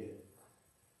created.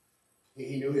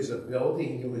 He knew his ability,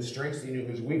 He knew his strengths, He knew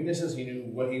his weaknesses, He knew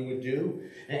what He would do.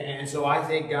 And so I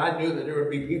think God knew that there would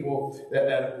be people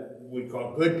that we'd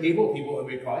call good people, people that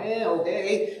we'd call,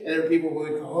 okay, and there are people who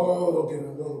would call,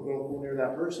 don't go near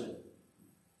that person.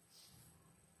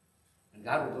 And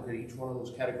God would look at each one of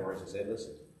those categories and say,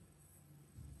 listen,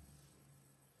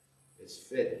 it's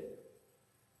fitting.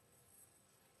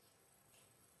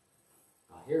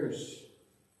 Now here's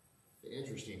the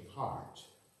interesting part.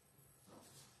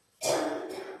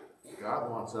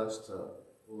 God wants us to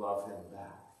love Him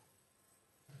back.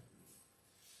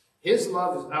 His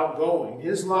love is outgoing.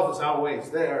 His love is always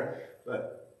there,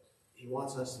 but He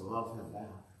wants us to love Him back.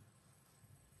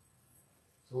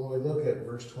 So when we look at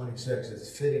verse 26,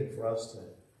 it's fitting for us to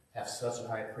have such a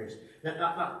high priest.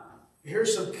 Now,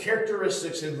 here's some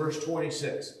characteristics in verse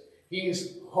 26.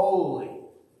 He's holy.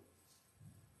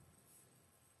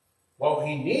 Well,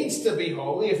 He needs to be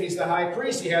holy. If He's the high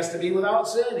priest, He has to be without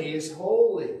sin. He is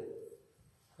holy.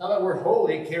 Now, that word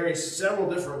holy carries several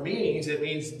different meanings. It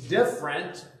means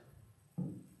different.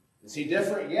 Is He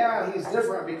different? Yeah, He's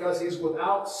different because He's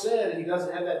without sin and He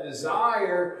doesn't have that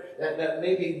desire that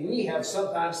maybe we have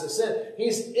sometimes to sin.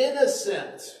 He's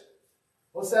innocent.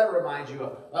 What's that remind you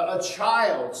of? A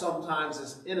child sometimes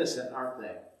is innocent, aren't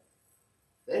they?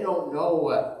 They don't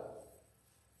know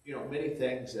many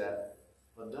things that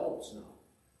adults know.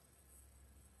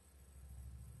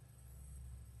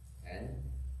 And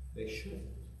they shouldn't.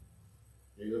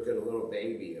 You look at a little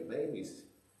baby, a baby's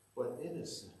what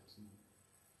innocent.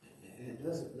 And it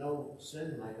doesn't know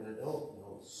sin like an adult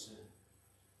knows sin.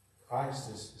 Christ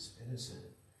is innocent.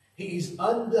 He's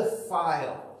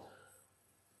undefiled.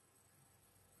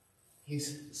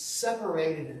 He's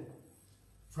separated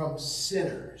from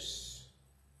sinners.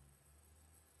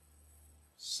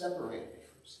 Separated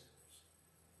from sinners.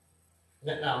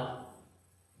 Now,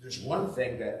 there's one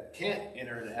thing that can't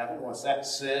enter into heaven. What's that?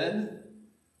 Sin.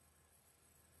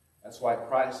 That's why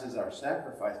Christ is our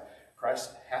sacrifice.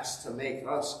 Christ has to make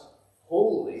us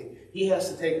holy. He has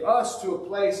to take us to a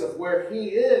place of where He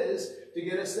is to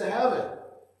get us to heaven.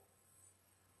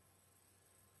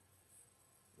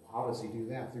 How does He do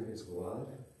that? Through His blood?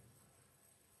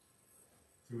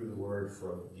 Through the word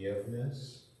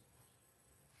forgiveness?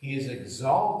 He is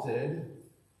exalted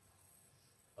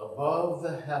above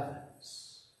the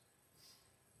heavens.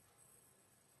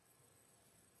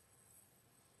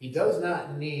 He does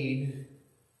not need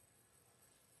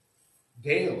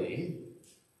daily,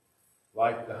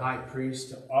 like the high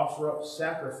priest, to offer up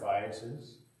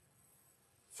sacrifices.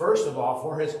 First of all,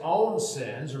 for his own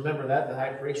sins. Remember that the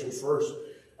high priest would first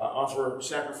offer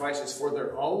sacrifices for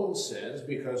their own sins,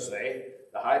 because the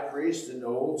high priest in the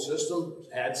old system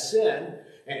had sin.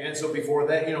 And so before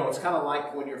that, it's kind of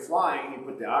like when you're flying, you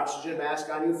put the oxygen mask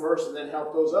on you first and then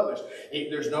help those others.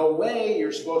 There's no way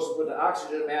you're supposed to put the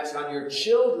oxygen mask on your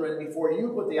children before you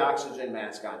put the oxygen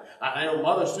mask on. I know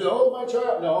mothers do, oh, my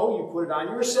child. No, you put it on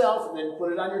yourself and then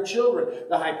put it on your children.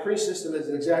 The high priest system is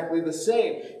exactly the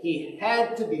same. He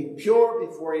had to be pure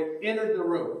before he entered the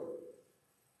room.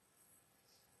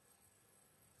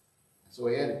 So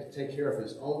he had to take care of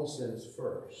his own sins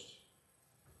first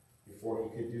before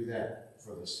he could do that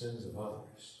for the sins of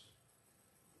others.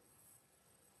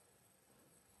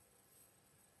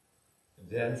 And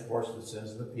then, of course, the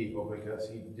sins of the people, because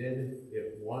he did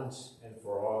it once and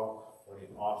for all when he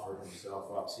offered himself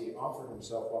up. See, he offered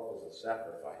himself up as a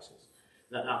sacrifices.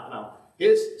 Now,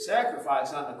 his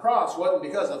sacrifice on the cross wasn't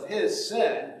because of his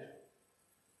sin.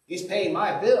 He's paying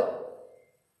my bill.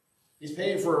 He's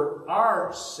paying for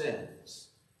our sins.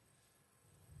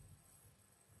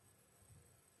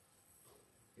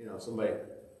 Somebody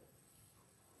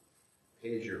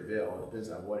pays your bill. It depends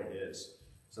on what it is.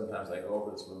 Sometimes I go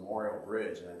over this Memorial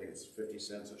Bridge, and I think it's 50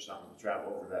 cents or something to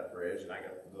travel over that bridge, and I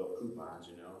got little coupons,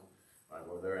 I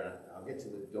go there, and I'll get to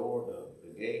the door,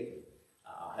 the gate.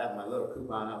 I'll have my little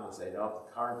coupon up and say, no,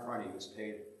 the car in front of you was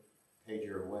paid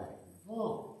your way.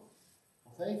 Oh,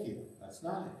 well, thank you. That's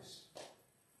nice.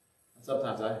 And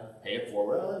sometimes I pay it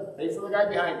forward. Pay for the guy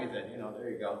behind me then. There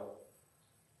you go.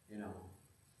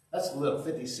 That's a little,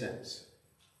 50 cents.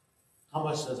 How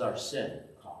much does our sin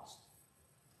cost?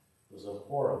 It was a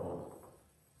horrible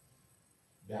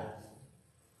death.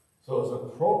 So it's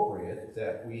appropriate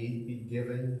that we be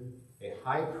given a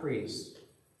high priest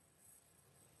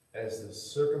as the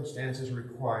circumstances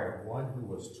required, one who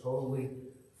was totally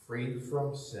freed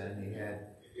from sin. He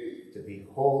had to be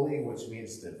holy, which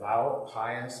means devout,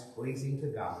 pious, pleasing to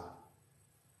God.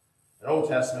 An Old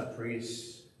Testament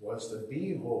priest was to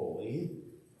be holy,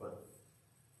 but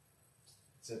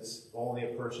since only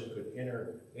a person could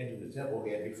enter into the temple,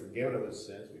 he had to be forgiven of his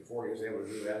sins before he was able to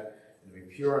do that, and to be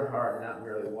pure in heart, not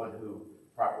merely one who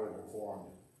properly performed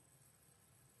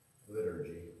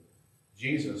liturgy.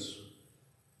 Jesus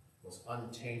was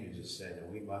untainted to sin,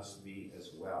 and we must be as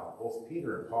well. Both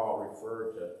Peter and Paul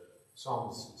refer to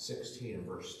Psalms 16 and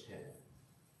verse 10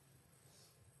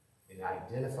 in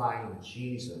identifying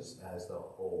Jesus as the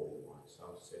Holy One.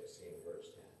 Psalm 16 verse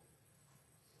 10.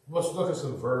 Let's look at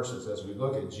some verses as we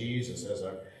look at Jesus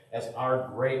as our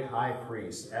great high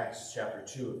priest. Acts chapter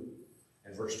 2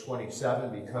 and verse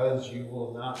 27, because you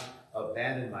will not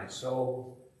abandon my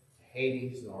soul to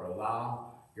Hades, nor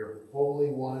allow your Holy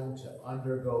One to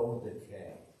undergo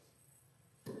decay.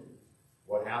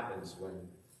 What happens when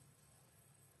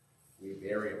we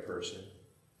bury a person?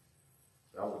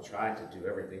 Well, we try to do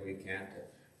everything we can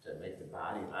to make the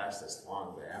body last as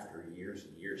long, but after years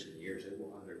and years and years, it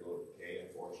will undergo decay,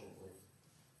 unfortunately.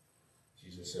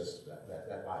 Jesus says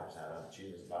that body's not,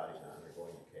 Jesus' body's not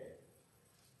undergoing decay.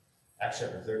 Acts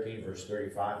chapter 13, verse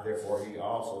 35, therefore he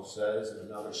also says in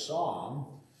another psalm,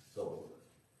 so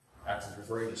Acts is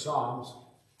referring to Psalms,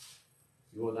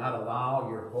 you will not allow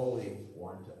your Holy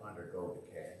One to undergo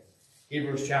decay.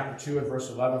 Hebrews chapter 2 and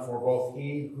verse 11, for both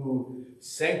he who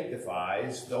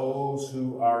sanctifies, those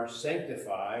who are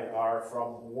sanctified are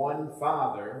from one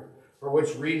Father, for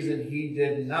which reason he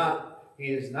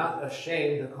is not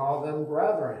ashamed to call them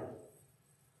brethren.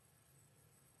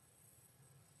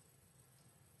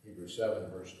 Hebrews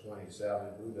 7 verse 27,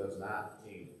 who does not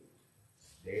need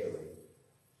daily.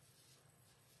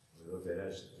 We looked at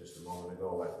this just a moment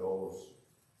ago, like those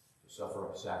who suffer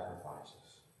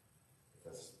sacrifices.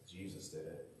 Because Jesus did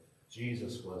it.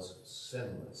 Jesus was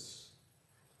sinless.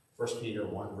 1 Peter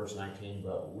 1 verse 19,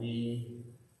 but we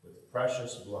with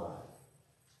precious blood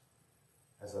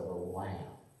as of a lamb.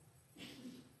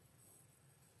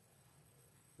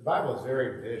 The Bible is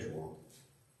very visual.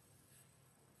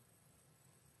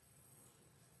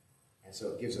 And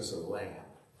so it gives us a lamb.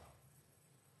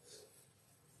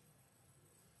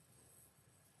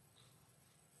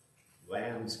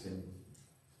 Lambs can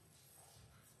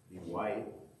be white.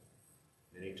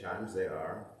 Many times they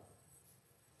are.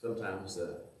 Sometimes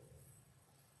the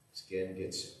skin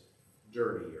gets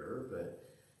dirtier, but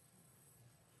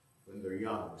when they're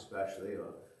young especially,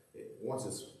 once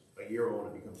it's a year old,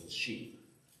 it becomes a sheep.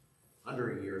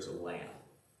 Under a year is a lamb.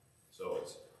 So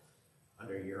it's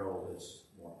under a year old is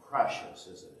more precious,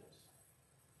 isn't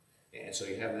it? And so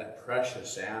you have that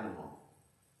precious animal.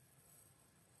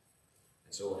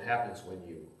 And so what happens when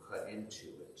you cut into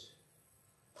it,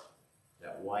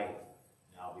 that white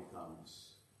now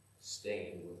becomes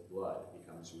stained with blood, it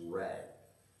becomes red.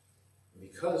 And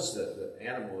because the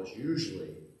animal is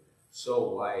usually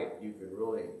so white, you can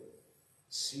really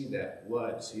see that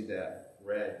blood, see that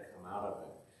red come out of it.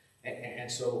 And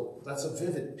so that's a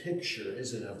vivid picture,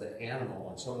 isn't it, of the animal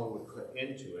when someone would cut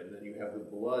into it, and then you have the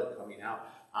blood coming out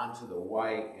onto the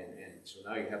white, and so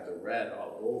now you have the red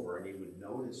all over, and you would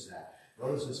notice that.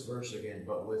 Notice this verse again,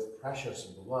 but with precious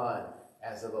blood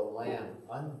as of a lamb,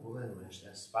 unblemished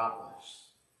and spotless.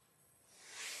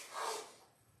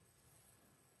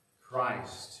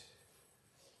 Christ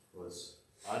was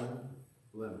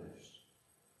unblemished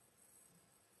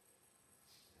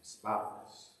and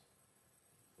spotless.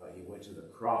 But he went to the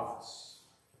cross.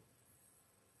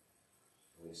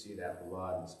 And we see that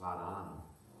blood and spot on him.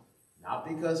 Not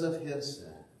because of his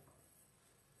sin,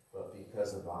 but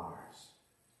because of ours.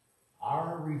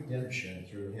 Our redemption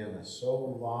through him is so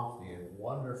lofty and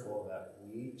wonderful that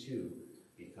we too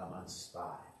become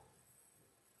unspotted.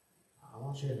 I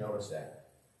want you to notice that.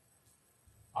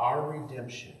 Our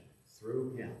redemption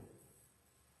through him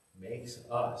makes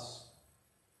us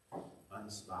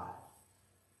unspotted.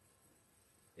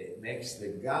 It makes the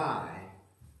guy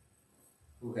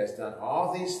who has done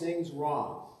all these things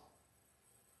wrong,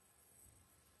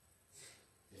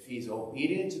 if he's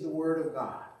obedient to the Word of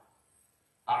God.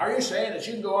 Are you saying that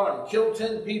you can go out and kill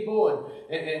 10 people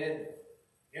and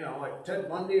you know, like Ted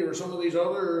Bundy or some of these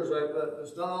others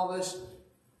that's done all this?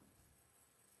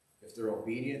 If they're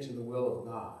obedient to the will of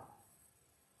God.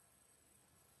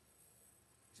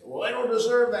 You say, well, they don't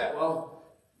deserve that.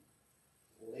 Well,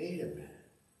 wait a minute.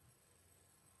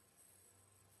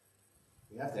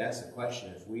 We have to ask the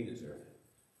question if we deserve it.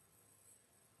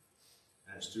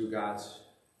 And it's through God's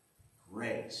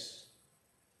grace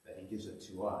that he gives it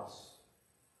to us.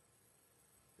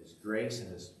 His grace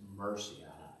and his mercy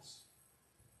on us.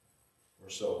 We're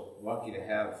so lucky to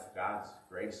have God's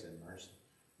grace and mercy.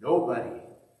 Nobody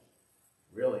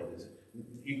really does.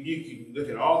 You can look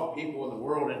at all the people in the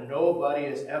world and nobody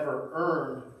has ever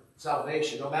earned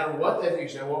salvation, no matter what they think. You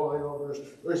say, well, you know,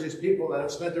 there's these people that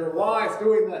have spent their life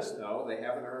doing this. No, they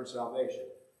haven't earned salvation.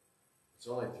 It's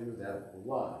only through that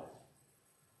blood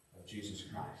of Jesus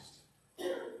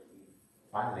Christ.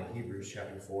 Finally, Hebrews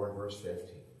chapter 4 and verse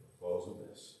 15. We'll close with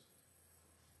this.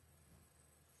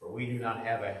 For we do not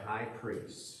have a high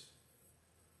priest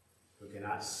who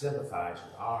cannot sympathize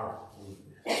with our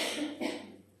weakness.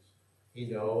 He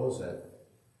knows that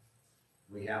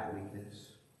we have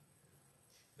weakness,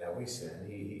 that we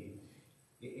sin.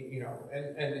 You know,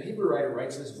 and the Hebrew writer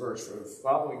writes this verse for the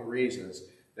following reasons: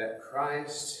 that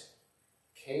Christ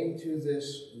came to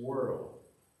this world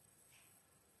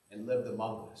and lived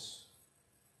among us.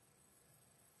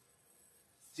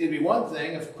 See, it'd be one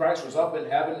thing if Christ was up in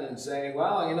heaven and saying,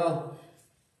 well, you know,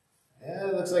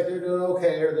 it looks like they're doing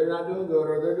okay, or they're not doing good,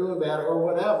 or they're doing bad, or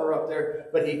whatever up there.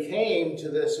 But he came to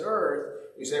this earth.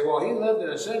 You say, well, he lived in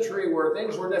a century where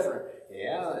things were different.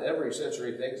 Yeah, every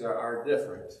century things are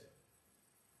different.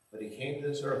 But he came to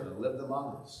this earth and lived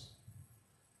among us.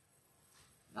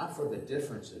 Not for the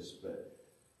differences, but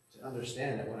to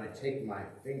understand that when I take my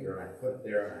finger and I put it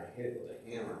there and I hit it with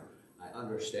a hammer, I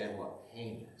understand what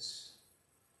pain is.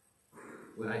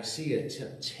 When I see a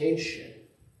temptation,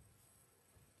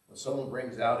 when someone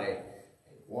brings out a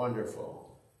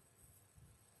wonderful,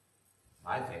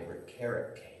 my favorite,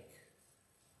 carrot cake,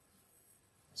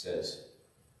 it says,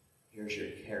 here's your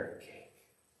carrot cake.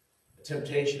 A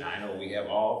temptation, I know we have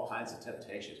all kinds of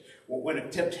temptations. Well, when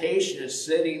a temptation is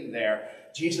sitting there,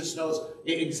 Jesus knows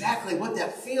exactly what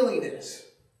that feeling is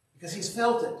because he's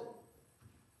felt it.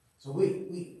 So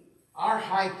our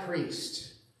high priest,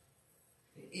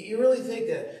 you really think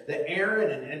that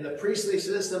Aaron and the priestly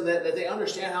system, that they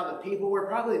understand how the people were?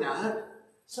 Probably not.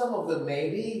 Some of them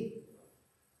maybe.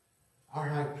 Our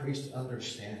high priest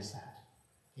understands that.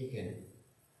 He can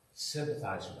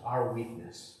sympathize with our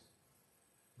weakness.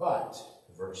 But,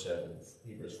 verse 7,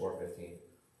 Hebrews 4:15,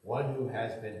 one who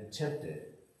has been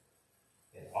tempted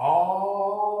in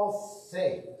all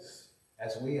things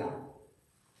as we are,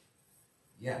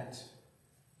 yet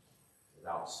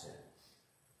without sin.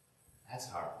 That's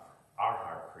our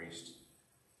high priest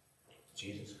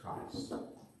Jesus Christ.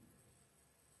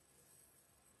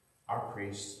 Our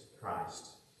priest, Christ,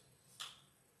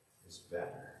 is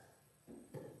better.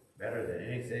 Better than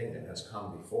anything that has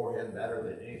come before him, better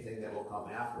than anything that will come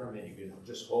after him, and you can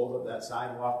just hold up that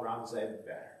sidewalk around and say,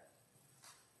 better.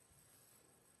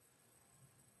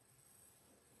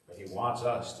 But he wants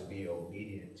us to be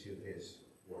obedient to his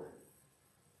word.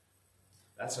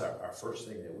 That's our first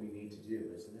thing that we need to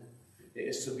do, isn't it?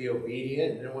 Is to be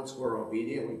obedient. And then once we're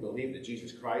obedient, we believe that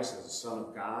Jesus Christ is the Son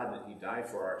of God, that he died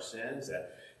for our sins, and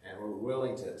we're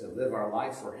willing to live our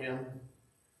life for him.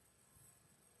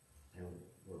 And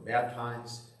we're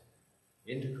baptized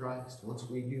into Christ. Once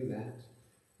we do that,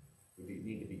 we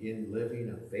need to begin living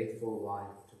a faithful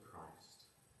life to Christ.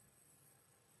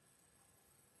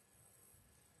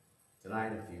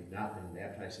 Tonight, if you've not been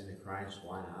baptized into Christ,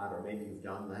 why not? Or maybe you've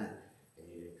done that and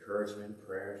you need encouragement,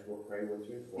 prayers, we'll pray with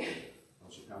you and for you.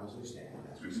 Won't you come as we stand,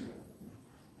 as we sing.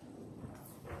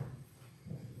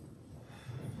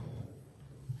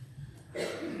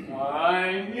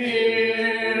 I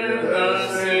hear the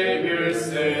Savior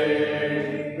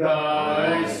say,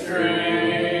 thy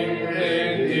strength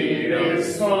indeed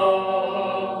is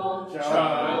small.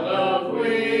 Child of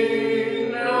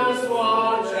weakness,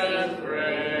 watch and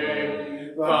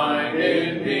pray. Find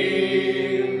in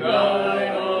me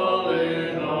thine all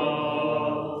in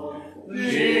all.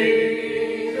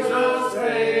 Jesus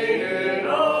paid it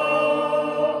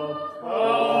all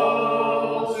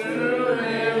to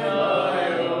him I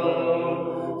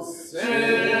owe.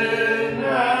 Sin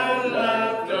had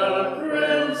left a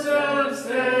crimson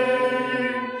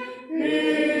stain,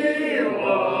 he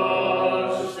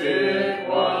washed it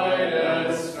white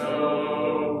as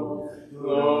snow.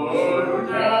 Lord,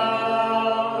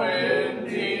 now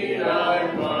indeed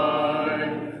I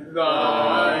find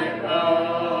thy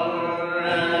power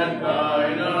and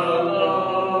thine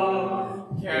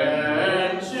alone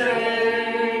can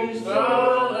change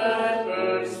the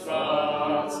leper's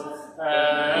spots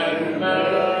and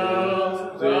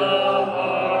melt the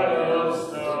heart of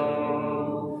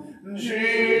stone.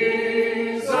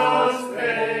 Jesus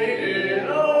paid it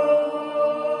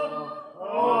all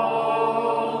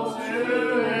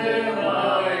to him I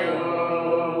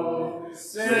owe.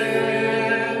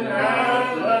 Sin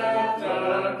had left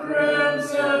a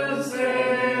crimson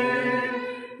stain,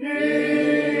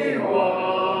 he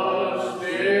washed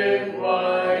it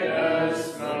white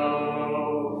as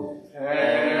snow.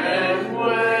 And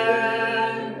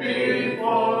when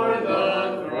before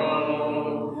the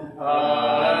throne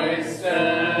I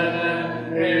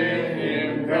stand in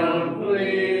him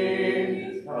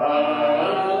complete,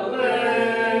 I'll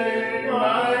lay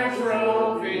my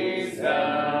trophies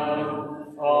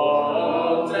down,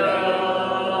 all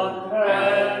down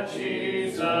at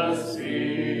Jesus'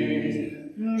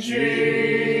 feet.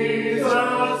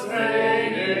 Jesus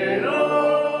paid it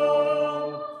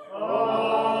all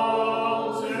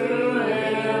to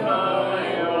him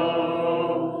I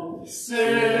owe.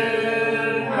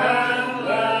 Sin had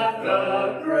left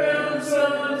a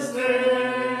crimson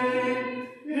stain,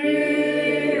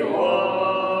 he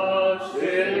washed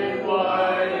it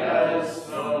white as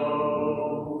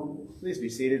snow. Please be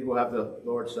seated. We'll have the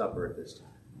Lord's Supper at this time.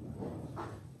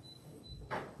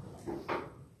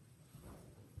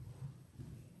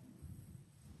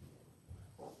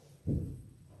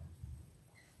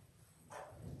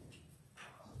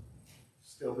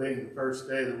 Still being the first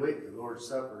day of the week, the Lord's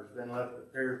Supper has been left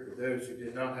prepared for those who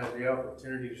did not have the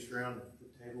opportunity to surround the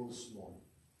table this morning.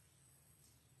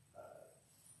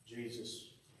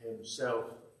 Jesus himself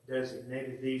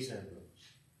designated these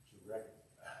emblems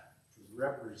to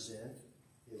represent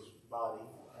his body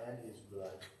and his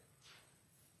blood,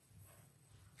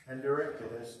 and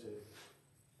directed us to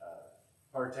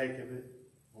partake of it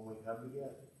when we come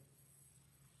together.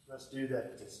 Let's do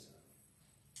that this time.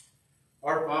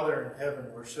 Our Father in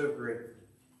heaven, we're so grateful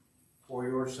for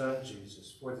your Son,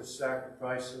 Jesus, for the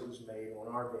sacrifice that was made on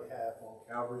our behalf on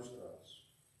Calvary's cross.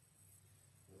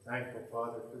 We're thankful,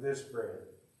 Father, for this bread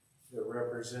that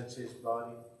represents his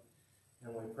body.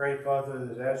 And we pray, Father,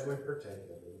 that as we partake of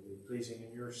it, it will be pleasing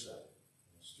in your sight.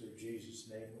 It's through Jesus'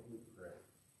 name that we pray.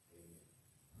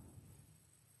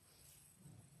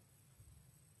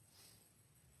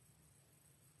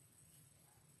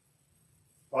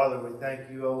 Father, we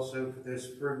thank you also for this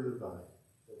fruit of the vine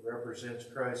that represents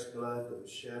Christ's blood that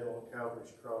was shed on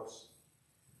Calvary's cross,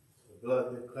 the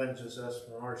blood that cleanses us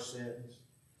from our sins,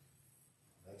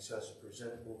 makes us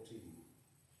presentable to you.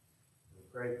 We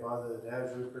pray, Father, that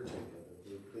as we partake of it, it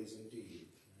will be pleasing to you.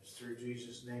 And it's through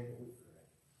Jesus' name that we pray.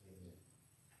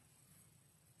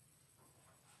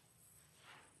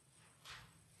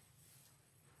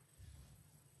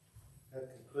 Amen.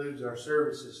 That concludes our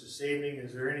services this evening.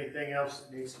 Is there anything else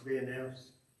that needs to be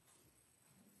announced?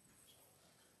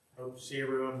 Hope to see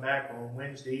everyone back on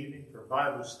Wednesday evening for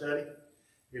Bible study.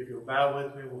 If you'll bow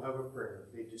with me, we'll have a prayer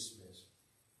and be dismissed.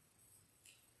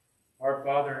 Our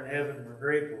Father in heaven, we're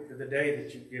grateful for the day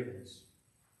that you've given us,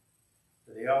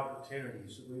 for the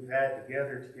opportunities that we've had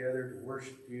together to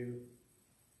worship you.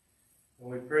 And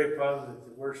we pray, Father, that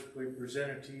the worship we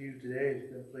presented to you today has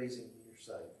been pleasing in your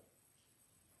sight.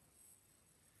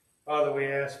 Father, we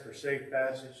ask for safe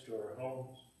passage to our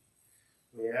homes.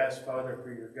 We ask, Father,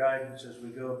 for your guidance as we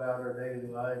go about our daily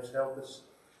lives. Help us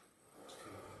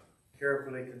to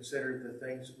carefully consider the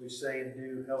things that we say and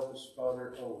do. Help us,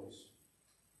 Father, always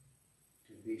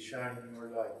to be shining your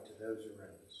light to those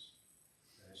around us.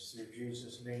 And it's through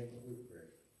Jesus' name that we pray.